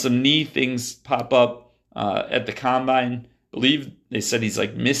some knee things pop up at the combine. I believe they said he's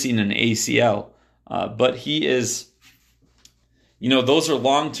missing an ACL, but he is, those are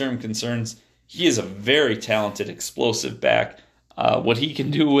long-term concerns. He is a very talented, explosive back. What he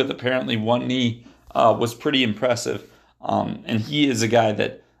can do with apparently one knee was pretty impressive. And he is a guy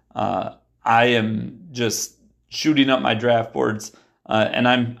that I am just shooting up my draft boards, and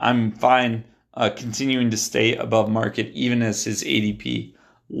I'm fine continuing to stay above market even as his ADP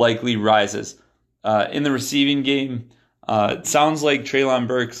likely rises. In the receiving game, it sounds like Treylon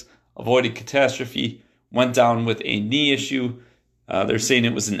Burks avoided catastrophe, went down with a knee issue. They're saying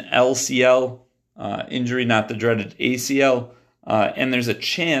it was an LCL injury, not the dreaded ACL. And there's a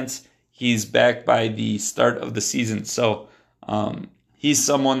chance he's back by the start of the season. So he's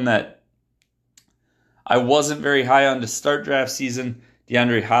someone that I wasn't very high on to start draft season.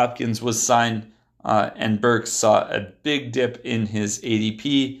 DeAndre Hopkins was signed, and Burks saw a big dip in his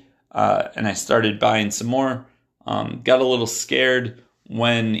ADP, and I started buying some more. Got a little scared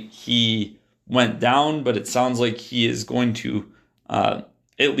when he went down, but it sounds like he is going to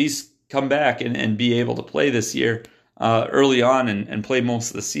at least come back and be able to play this year early on and play most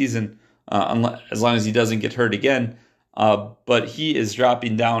of the season, as long as he doesn't get hurt again. But he is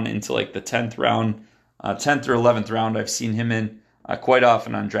dropping down into the 10th round, 10th or 11th round. I've seen him in quite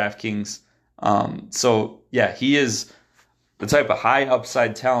often on DraftKings. So yeah, he is the type of high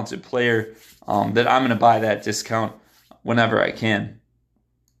upside talented player that I'm going to buy that discount whenever I can.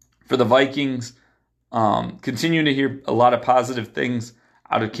 For the Vikings, continue to hear a lot of positive things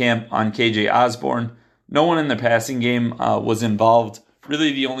out of camp on KJ Osborne. No one in the passing game was involved.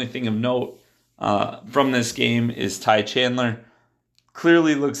 Really, the only thing of note from this game is Ty Chandler.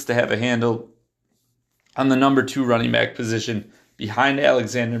 Clearly looks to have a handle on the number 2 running back position behind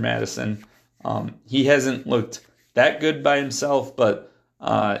Alexander Mattison. He hasn't looked that good by himself, but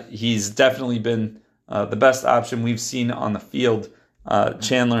he's definitely been the best option we've seen on the field.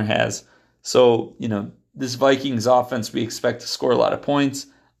 Chandler has. So, this Vikings offense, we expect to score a lot of points.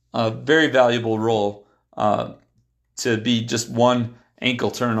 A very valuable role to be just one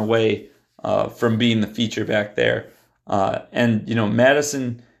ankle turn away from being the feature back there. And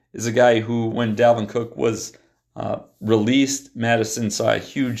Madison is a guy who, when Dalvin Cook was released, Madison saw a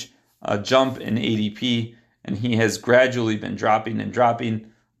huge jump in ADP, and he has gradually been dropping and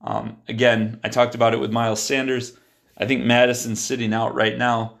dropping. Again, I talked about it with Miles Sanders. I think Madison sitting out right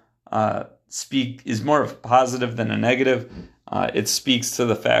now is more of a positive than a negative. It speaks to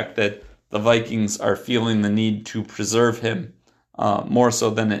the fact that the Vikings are feeling the need to preserve him more so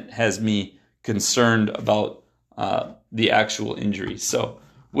than it has me concerned about the actual injury. So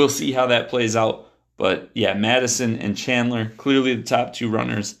we'll see how that plays out. But yeah, Madison and Chandler, clearly the top 2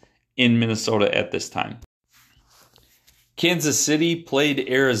 runners in Minnesota at this time. Kansas City played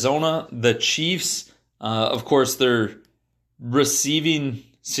Arizona. The Chiefs, of course, their receiving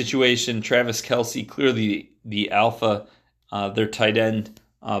situation, Travis Kelce, clearly the alpha, their tight end,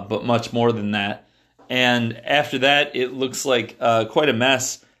 but much more than that. And after that, it looks like quite a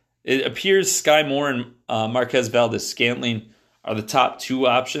mess. It appears Sky Moore and Marquez Valdes-Scantling are the top 2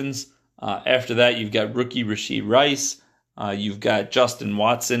 options. After that, you've got rookie Rashee Rice. You've got Justin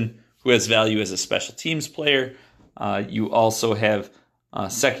Watson, who has value as a special teams player. You also have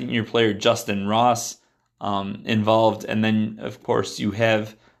second-year player Justin Ross involved. And then, of course, you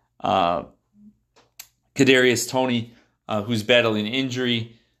have Kadarius Toney, who's battling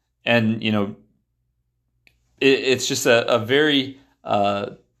injury. And, it's just a very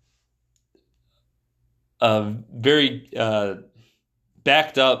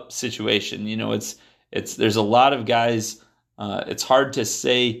backed up situation. There's a lot of guys. It's hard to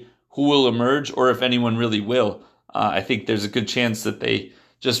say who will emerge or if anyone really will. I think there's a good chance that they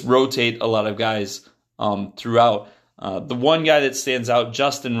just rotate a lot of guys throughout. The one guy that stands out,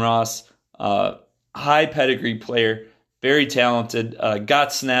 Justin Ross, high pedigree player, very talented,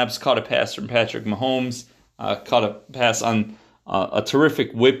 got snaps, caught a pass from Patrick Mahomes, caught a pass on a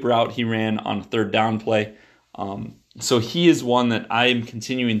terrific whip route he ran on a third down play. So he is one that I am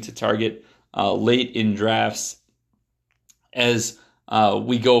continuing to target late in drafts as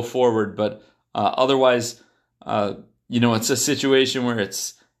we go forward. But otherwise, it's a situation where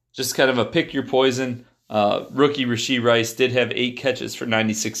it's just kind of a pick your poison. Rookie Rashee Rice did have 8 catches for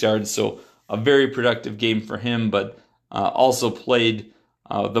 96 yards, so a very productive game for him, but also played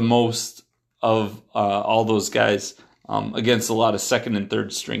the most of all those guys against a lot of second and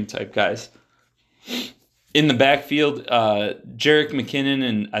third string type guys. In the backfield, Jerick McKinnon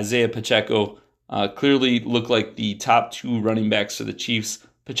and Isaiah Pacheco clearly look like the top 2 running backs for the Chiefs.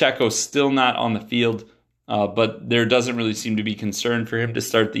 Pacheco's still not on the field, but there doesn't really seem to be concern for him to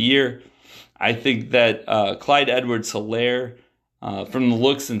start the year. I think that Clyde Edwards-Helaire, from the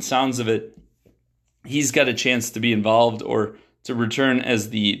looks and sounds of it, he's got a chance to be involved or to return as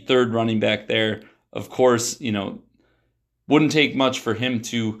the third running back there. Of course, wouldn't take much for him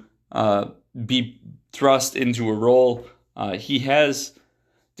to be thrust into a role. He has,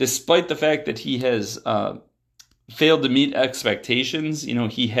 despite the fact that he has failed to meet expectations,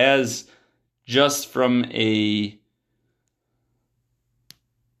 he has, just from a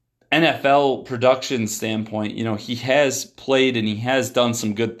NFL production standpoint, he has played and he has done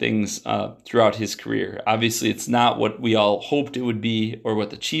some good things throughout his career. Obviously, it's not what we all hoped it would be or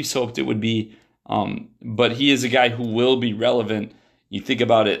what the Chiefs hoped it would be, but he is a guy who will be relevant. You think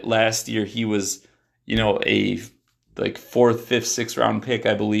about it, last year he was, a 4th, 5th, 6th round pick,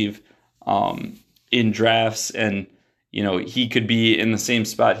 I believe, in drafts, and he could be in the same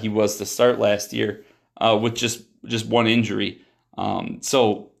spot he was to start last year with just one injury.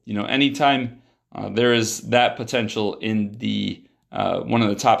 So anytime there is that potential in the one of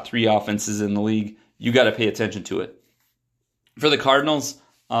the top 3 offenses in the league, you got to pay attention to it. For the Cardinals,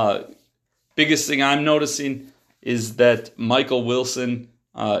 biggest thing I'm noticing is that Michael Wilson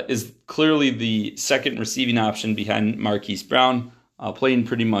is clearly the second receiving option behind Marquise Brown, playing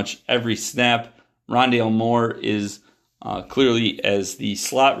pretty much every snap. Rondale Moore is clearly as the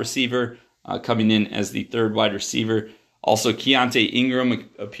slot receiver, coming in as the third wide receiver. Also, Keontae Ingram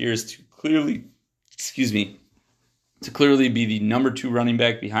appears to clearly be the number 2 running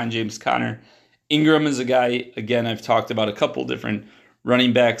back behind James Conner. Ingram is a guy, again, I've talked about a couple different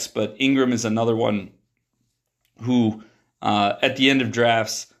running backs, but Ingram is another one who, at the end of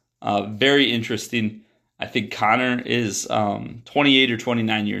drafts, very interesting. I think Conner is 28 or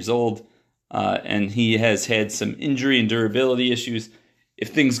 29 years old. and he has had some injury and durability issues. If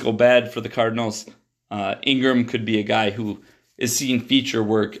things go bad for the Cardinals, Ingram could be a guy who is seeing feature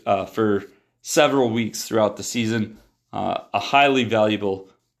work for several weeks throughout the season. A highly valuable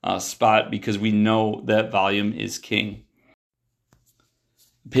spot because we know that volume is king.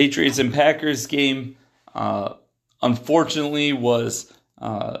 Patriots and Packers game, unfortunately, was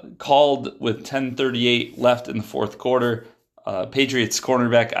called with 10:38 left in the fourth quarter. Patriots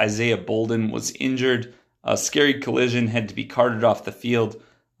cornerback Isaiah Bolden was injured. A scary collision, had to be carted off the field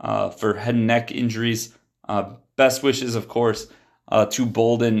for head and neck injuries. Best wishes, of course, to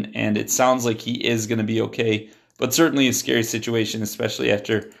Bolden, and it sounds like he is going to be okay, but certainly a scary situation, especially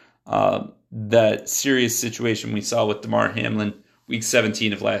after that serious situation we saw with Damar Hamlin week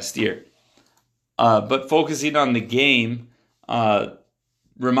 17 of last year. But focusing on the game,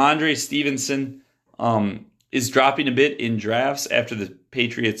 Ramondre Stevenson is dropping a bit in drafts after the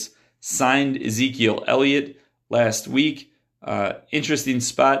Patriots signed Ezekiel Elliott last week. Interesting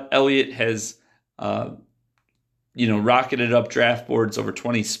spot. Elliott has rocketed up draft boards over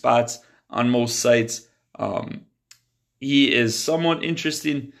 20 spots on most sites. He is somewhat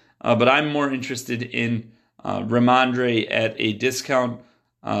interesting, but I'm more interested in Ramondre at a discount.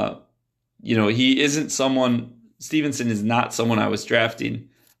 Stevenson is not someone I was drafting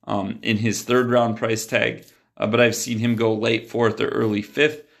in his third round price tag, but I've seen him go late fourth or early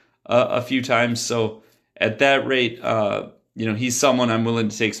fifth a few times. So at that rate, he's someone I'm willing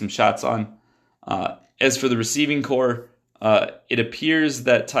to take some shots on. As for the receiving core, it appears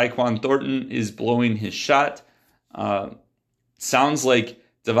that Tyquan Thornton is blowing his shot. Sounds like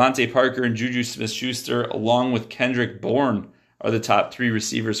Devontae Parker and Juju Smith-Schuster, along with Kendrick Bourne, are the top three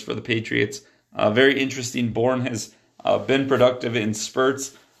receivers for the Patriots. Very interesting. Bourne has been productive in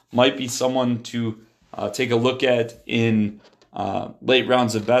spurts. Might be someone to take a look at in late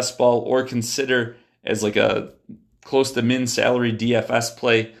rounds of best ball, or consider as like a close to min salary DFS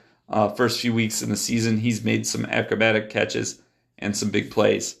play. First few weeks in the season, he's made some acrobatic catches and some big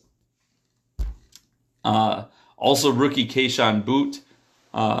plays. Also, rookie Keyshawn Boot.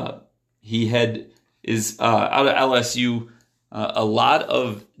 He is out of LSU. A lot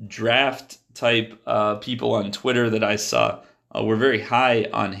of draft type people on Twitter that I saw were very high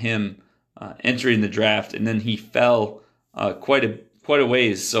on him entering the draft, and then he fell quite a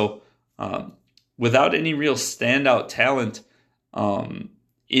ways. So without any real standout talent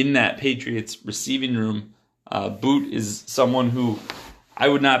in that Patriots receiving room, Boot is someone who I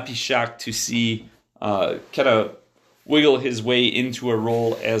would not be shocked to see kind of wiggle his way into a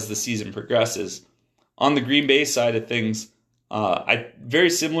role as the season progresses. On the Green Bay side of things, very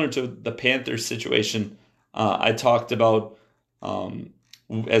similar to the Panthers situation I talked about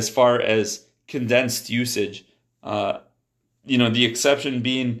as far as condensed usage. The exception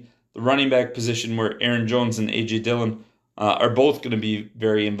being the running back position, where Aaron Jones and A.J. Dillon are both going to be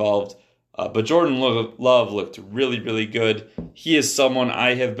very involved. But Jordan Love looked really, really good. He is someone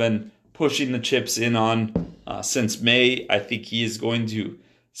I have been pushing the chips in on since May. I think he is going to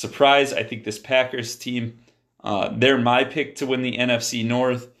surprise. I think this Packers team, they're my pick to win the NFC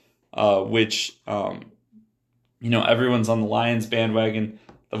North, which, everyone's on the Lions bandwagon.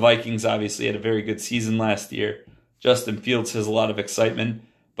 The Vikings obviously had a very good season last year. Justin Fields has a lot of excitement,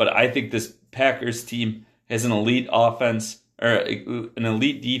 but I think this Packers team has an elite offense, or an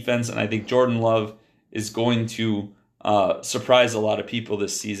elite defense, and I think Jordan Love is going to surprise a lot of people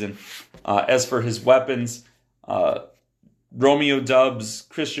this season. As for his weapons, Romeo Doubs,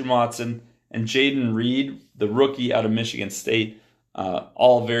 Christian Watson, and Jaden Reed, the rookie out of Michigan State,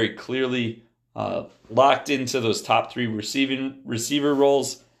 all very clearly locked into those top three receiver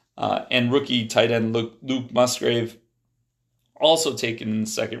roles. And rookie tight end Luke Musgrave, also taken in the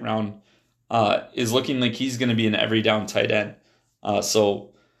second round, is looking like he's going to be an every down tight end.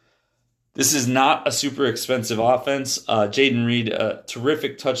 So this is not a super expensive offense. Jaden Reed, a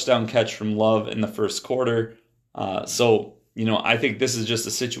terrific touchdown catch from Love in the first quarter. I think this is just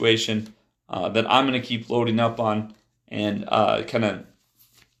a situation that I'm going to keep loading up on and kind of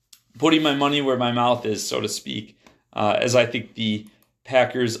putting my money where my mouth is, so to speak, as I think the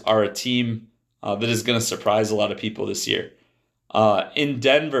Packers are a team that is going to surprise a lot of people this year. In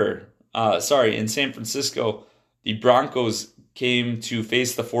San Francisco, the Broncos came to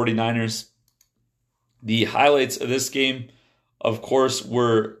face the 49ers. The highlights of this game, of course,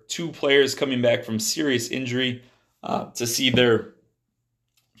 were two players coming back from serious injury to see their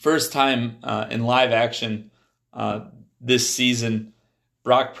first time in live action this season.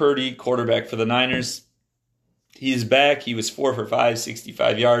 Brock Purdy, quarterback for the Niners, he's back. He was 4 for 5,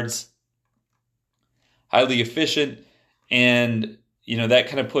 65 yards. Highly efficient. And that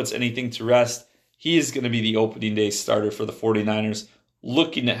kind of puts anything to rest. He is going to be the opening day starter for the 49ers.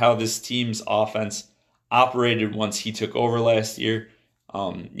 Looking at how this team's offense operated once he took over last year,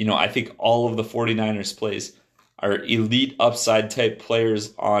 I think all of the 49ers plays are elite upside type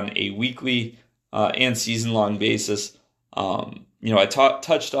players on a weekly and season-long basis. I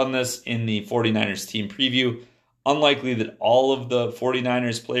touched on this in the 49ers team preview. Unlikely that all of the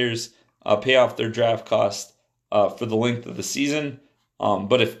 49ers players pay off their draft cost for the length of the season.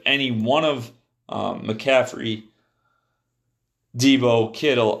 But if any one of McCaffrey, Debo,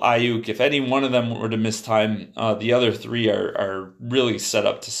 Kittle, Ayuk, if any one of them were to miss time, the other three are really set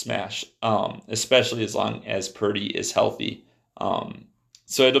up to smash, especially as long as Purdy is healthy.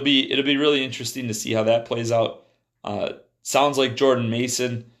 So it'll be really interesting to see how that plays out. Sounds like Jordan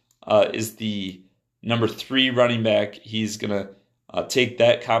Mason is the number 3 running back. He's going to take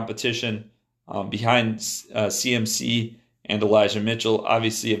that competition behind CMC and Elijah Mitchell.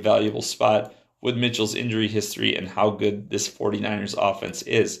 Obviously a valuable spot with Mitchell's injury history and how good this 49ers offense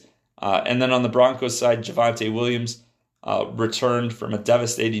is. And then on the Broncos side, Javonte Williams returned from a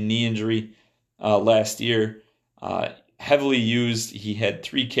devastating knee injury last year. Heavily used. He had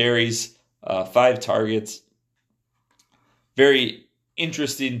 3 carries, 5 targets. Very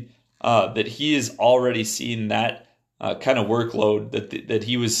interesting that he is already seeing that kind of workload, that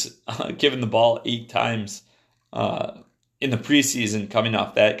he was given the ball 8 times in the preseason, coming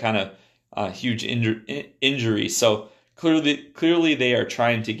off that kind of huge injury. So clearly they are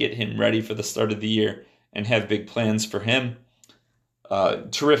trying to get him ready for the start of the year and have big plans for him.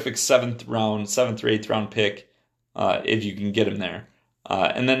 Terrific 7th or 8th round pick if you can get him there.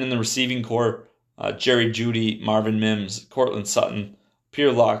 And then in the receiving core, Jerry Jeudy, Marvin Mims, Cortland Sutton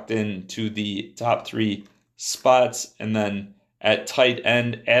appear locked in to the top 3 spots. And then at tight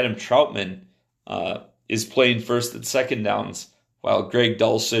end, Adam Troutman is playing first and second downs, while Greg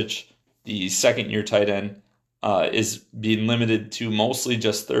Dulcich, the second-year tight end, is being limited to mostly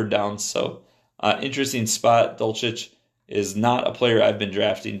just third downs. So interesting spot. Dulcich is not a player I've been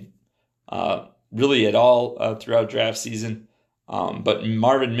drafting really at all throughout draft season. But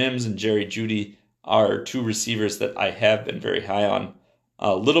Marvin Mims and Jerry Jeudy are 2 receivers that I have been very high on.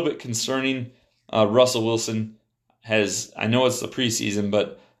 A little bit concerning, Russell Wilson I know it's the preseason,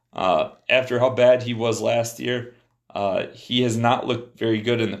 but after how bad he was last year, he has not looked very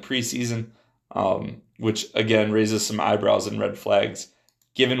good in the preseason, which again raises some eyebrows and red flags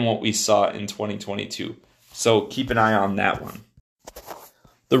given what we saw in 2022. So keep an eye on that one.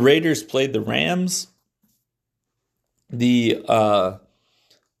 The Raiders played the Rams. The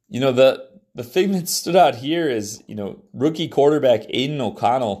thing that stood out here is, rookie quarterback Aiden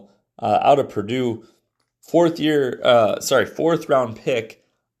O'Connell out of Purdue, 4th round pick.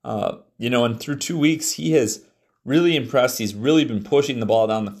 And through 2 weeks, he has really impressed. He's really been pushing the ball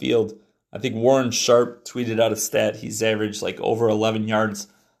down the field. I think Warren Sharp tweeted out a stat. He's averaged like over 11 yards.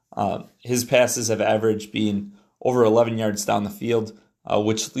 His passes have averaged being over 11 yards down the field,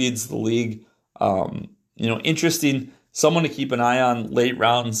 which leads the league. Interesting. Someone to keep an eye on late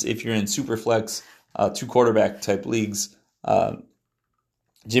rounds if you're in Superflex, 2 quarterback type leagues.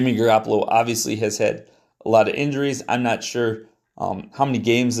 Jimmy Garoppolo obviously has had a lot of injuries. I'm not sure how many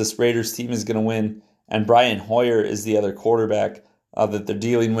games this Raiders team is going to win. And Brian Hoyer is the other quarterback that they're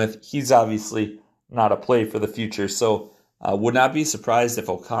dealing with. He's obviously not a play for the future. So would not be surprised if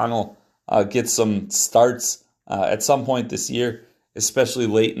O'Connell gets some starts at some point this year, especially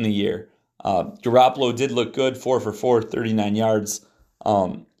late in the year. Garoppolo did look good, 4 for 4, 39 yards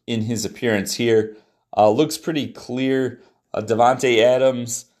in his appearance here. Looks pretty clear. Devontae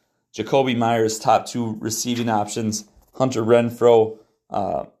Adams, Jacoby Myers, top 2 receiving options. Hunter Renfrow,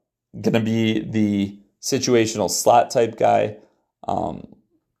 going to be the situational slot type guy.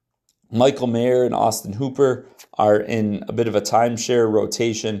 Michael Mayer and Austin Hooper are in a bit of a timeshare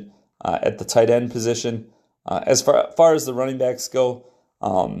rotation at the tight end position. As far as the running backs go,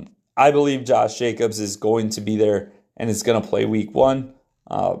 I believe Josh Jacobs is going to be there and is going to play week 1.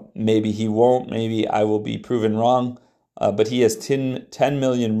 Maybe he won't. Maybe I will be proven wrong. But he has 10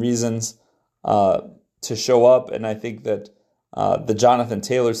 million reasons to show up. And I think that the Jonathan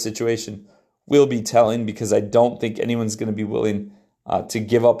Taylor situation will be telling, because I don't think anyone's going to be willing to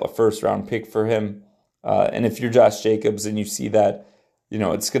give up a first-round pick for him. And if you're Josh Jacobs and you see that,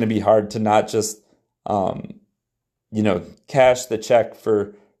 it's going to be hard to not just, cash the check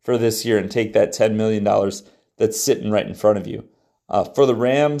for this year and take that $10 million that's sitting right in front of you. For the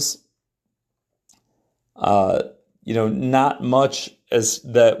Rams, not much as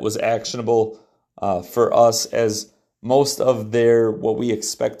that was actionable for us, as most of what we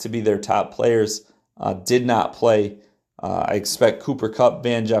expect to be their top players did not play. I expect Cooper Kupp,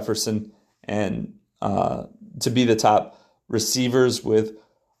 Van Jefferson, and to be the top receivers, with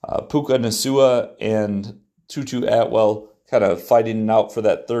Puka Nacua and Tutu Atwell kind of fighting it out for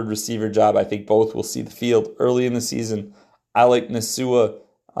that third receiver job. I think both will see the field early in the season. I like Nacua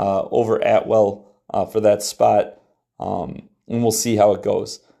over Atwell for that spot, and we'll see how it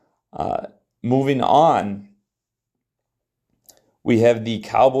goes. Moving on, we have the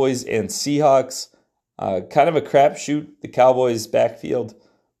Cowboys and Seahawks. Kind of a crapshoot. The Cowboys backfield,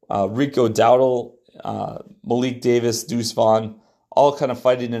 Rico Dowdle, Malik Davis, Deuce Vaughn, all kind of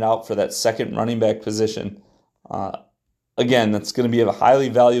fighting it out for that second running back position. Again, that's going to be a highly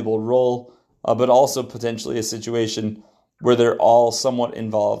valuable role, but also potentially a situation where they're all somewhat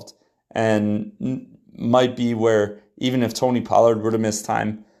involved, and might be where even if Tony Pollard were to miss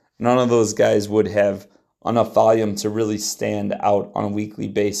time, none of those guys would have enough volume to really stand out on a weekly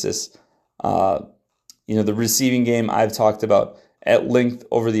basis. The receiving game I've talked about at length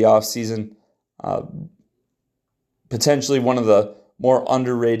over the offseason. Potentially one of the more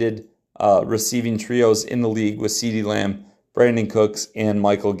underrated receiving trios in the league with CeeDee Lamb, Brandon Cooks, and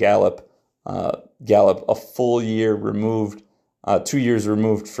Michael Gallup. Gallup, a full year removed, 2 years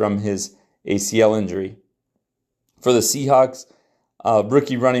removed from his ACL injury. For the Seahawks,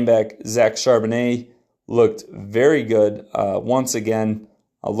 rookie running back Zach Charbonnet looked very good once again.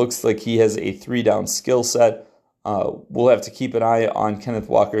 Looks like he has a 3-down skill set. We'll have to keep an eye on Kenneth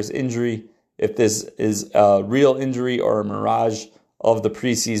Walker's injury, if this is a real injury or a mirage of the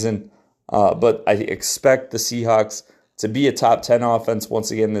preseason. But I expect the Seahawks to be a top 10 offense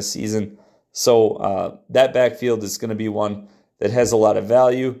once again this season. So that backfield is going to be one that has a lot of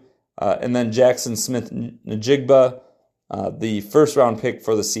value. And then Jackson Smith-Njigba, the first-round pick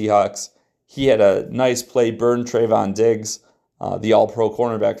for the Seahawks. He had a nice play, burned Trayvon Diggs, the all-pro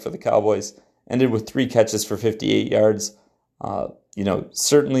cornerback for the Cowboys, ended with 3 catches for 58 yards.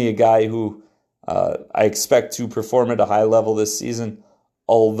 Certainly a guy who I expect to perform at a high level this season,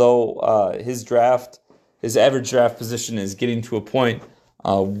 although his average draft position is getting to a point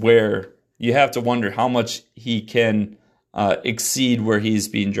where you have to wonder how much he can exceed where he's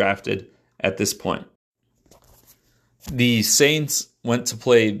being drafted at this point. The Saints went to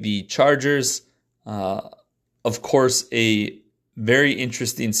play the Chargers. Of course, a very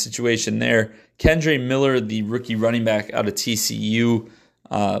interesting situation there. Kendre Miller, the rookie running back out of TCU,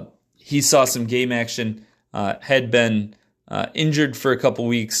 he saw some game action, had been injured for a couple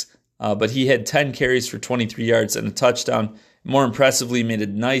weeks, but he had 10 carries for 23 yards and a touchdown. More impressively, made a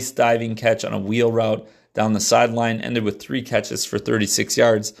nice diving catch on a wheel route down the sideline, ended with 3 catches for 36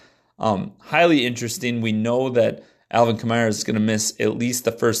 yards. Highly interesting. We know that Alvin Kamara is going to miss at least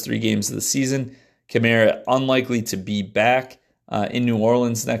the first 3 games of the season. Kamara unlikely to be back in New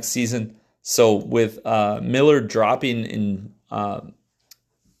Orleans next season. So with Miller dropping in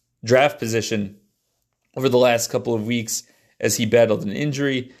draft position over the last couple of weeks as he battled an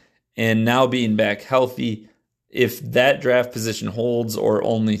injury and now being back healthy, if that draft position holds or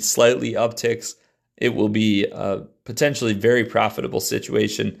only slightly upticks, it will be a potentially very profitable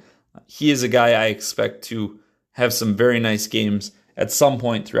situation. He is a guy I expect to have some very nice games at some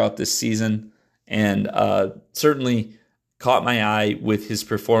point throughout this season, and certainly caught my eye with his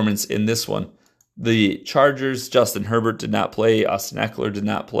performance in this one. The Chargers, Justin Herbert did not play. Austin Eckler did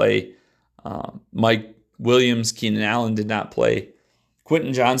not play. Mike Williams, Keenan Allen did not play.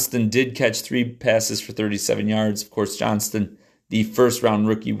 Quentin Johnston did catch 3 passes for 37 yards. Of course, Johnston, the first-round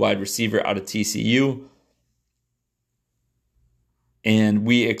rookie wide receiver out of TCU. And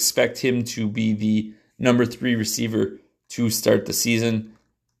we expect him to be the number 3 receiver to start the season.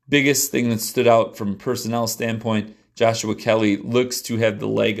 Biggest thing that stood out from a personnel standpoint, Joshua Kelly looks to have the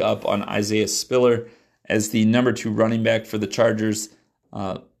leg up on Isaiah Spiller as the number 2 running back for the Chargers.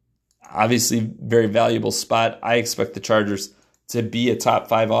 Obviously, very valuable spot. I expect the Chargers to be a top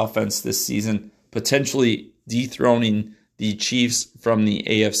 5 offense this season, potentially dethroning the Chiefs from the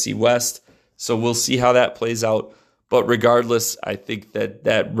AFC West. So we'll see how that plays out. But regardless, I think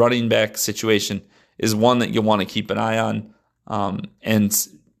that running back situation is one that you'll want to keep an eye on. And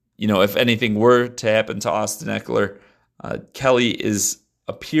if anything were to happen to Austin Eckler, Kelly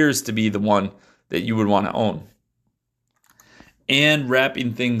appears to be the one that you would want to own. And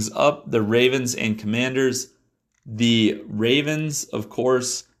wrapping things up, the Ravens and Commanders. The Ravens, of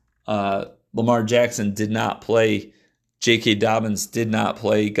course, Lamar Jackson did not play. J.K. Dobbins did not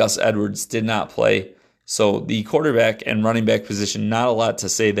play. Gus Edwards did not play. So the quarterback and running back position, not a lot to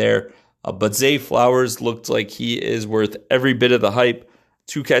say there. But Zay Flowers looked like he is worth every bit of the hype.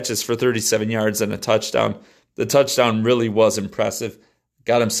 2 catches for 37 yards and a touchdown. The touchdown really was impressive.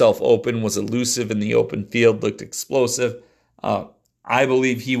 got himself open, was elusive in the open field, looked explosive. I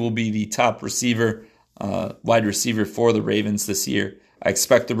believe he will be the top receiver, wide receiver for the Ravens this year. I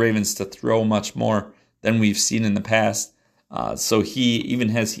expect the Ravens to throw much more than we've seen in the past. So he,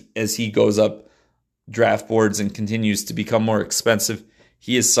 even as he goes up draft boards and continues to become more expensive,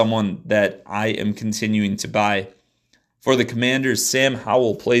 he is someone that I am continuing to buy. For the Commanders, Sam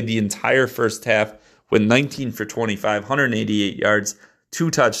Howell played the entire first half with 19 for 25, 188 yards, 2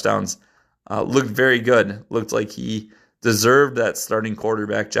 touchdowns. Looked very good. Looked like he deserved that starting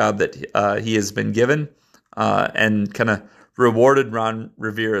quarterback job that he has been given, and kind of rewarded Ron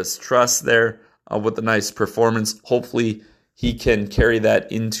Rivera's trust there with a nice performance. Hopefully he can carry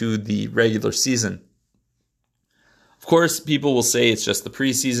that into the regular season. Of course, people will say it's just the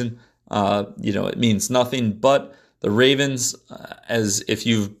preseason. It means nothing, but the Ravens, as if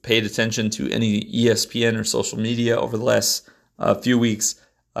you've paid attention to any ESPN or social media over the last few weeks,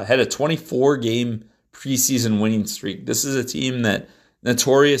 had a 24-game preseason winning streak. This is a team that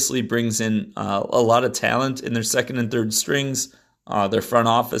notoriously brings in a lot of talent in their second and third strings. Their front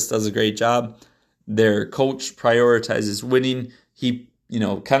office does a great job. Their coach prioritizes winning. He,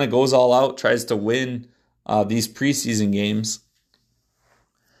 kind of goes all out, tries to win these preseason games.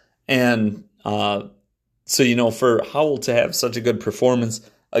 And so, for Howell to have such a good performance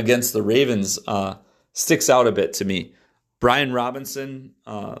against the Ravens sticks out a bit to me. Brian Robinson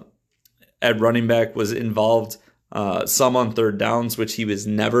at running back was involved some on third downs, which he was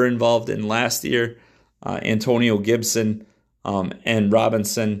never involved in last year. Antonio Gibson and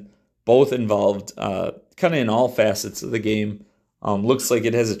Robinson both involved kind of in all facets of the game. Looks like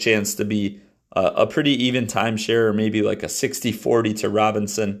it has a chance to be a pretty even timeshare, or maybe like a 60-40 to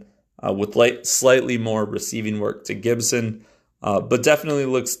Robinson, with slightly more receiving work to Gibson. But definitely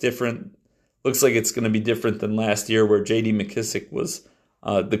looks different. Looks like it's going to be different than last year, where J.D. McKissick was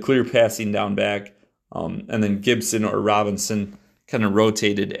the clear passing down back, and then Gibson or Robinson kind of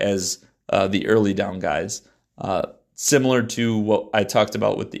rotated as the early down guys. Similar to what I talked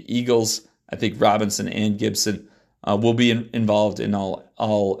about with the Eagles, I think Robinson and Gibson will be involved in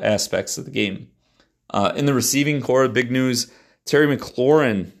all aspects of the game. In the receiving core, big news, Terry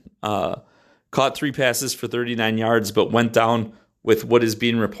McLaurin caught 3 passes for 39 yards, but went down with what is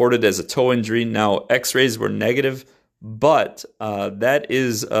being reported as a toe injury. Now, x-rays were negative, but that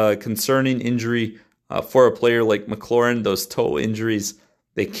is a concerning injury for a player like McLaurin. Those toe injuries,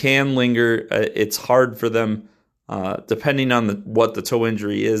 they can linger. It's hard for them, depending on what the toe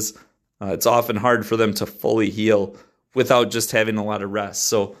injury is. It's often hard for them to fully heal without just having a lot of rest.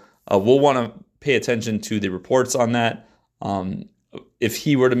 So we'll want to pay attention to the reports on that. If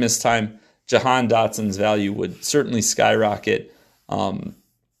he were to miss time, Jahan Dotson's value would certainly skyrocket.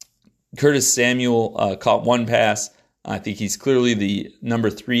 Curtis Samuel caught 1 pass. I think he's clearly the number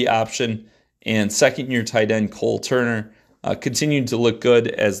 3 option. And second-year tight end Cole Turner continued to look good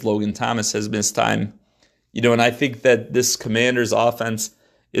as Logan Thomas has missed time. And I think that this Commanders offense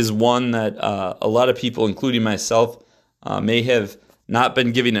is one that a lot of people, including myself, may have not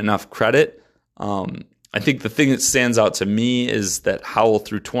been giving enough credit. I think the thing that stands out to me is that Howell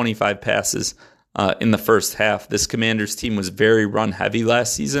threw 25 passes in the first half. This Commanders team was very run-heavy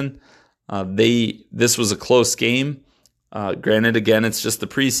last season. This was a close game. Granted, again, it's just the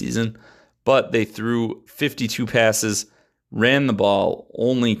preseason, but they threw 52 passes, ran the ball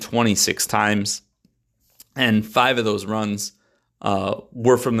only 26 times, and 5 of those runs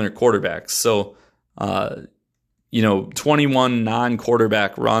were from their quarterbacks. So, 21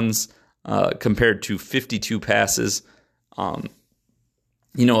 non-quarterback runs compared to 52 passes.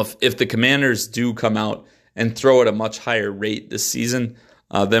 If the Commanders do come out and throw at a much higher rate this season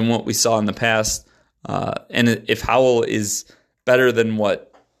than what we saw in the past, and if Howell is better than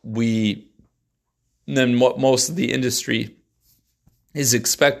what most of the industry is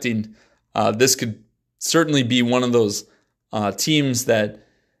expecting, this could certainly be one of those teams that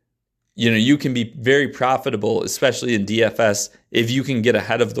you can be very profitable, especially in DFS, if you can get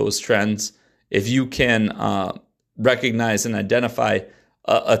ahead of those trends, if you can recognize and identify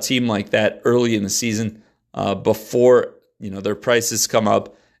a team like that early in the season before their prices come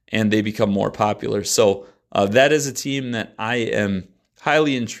up and they become more popular. So that is a team that I am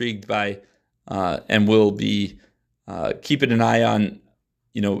highly intrigued by and will be keeping an eye on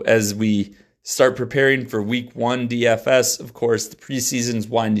as we start preparing for week 1 DFS. Of course, the preseason's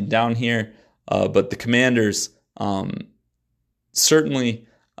winding down here, but the Commanders certainly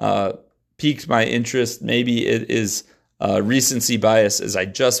piqued my interest. Maybe it is recency bias as I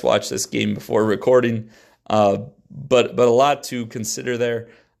just watched this game before recording, but a lot to consider there.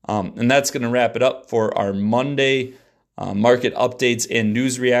 And that's going to wrap it up for our Monday market updates and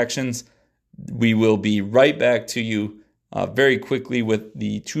news reactions. We will be right back to you very quickly with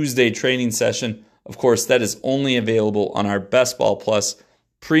the Tuesday training session. Of course, that is only available on our Best Ball Plus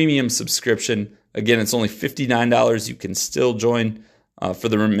premium subscription. Again, it's only $59. You can still join for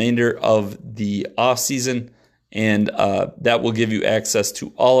the remainder of the off season, and that will give you access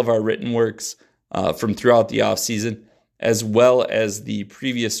to all of our written works from throughout the off season, as well as the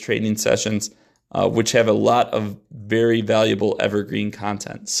previous training sessions, which have a lot of very valuable evergreen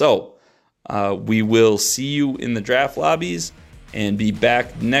content. So we will see you in the draft lobbies and be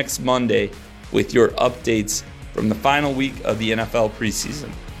back next Monday with your updates from the final week of the NFL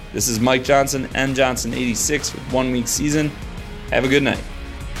preseason. This is Mike Johnson, M Johnson 86 with 1 week season. Have a good night.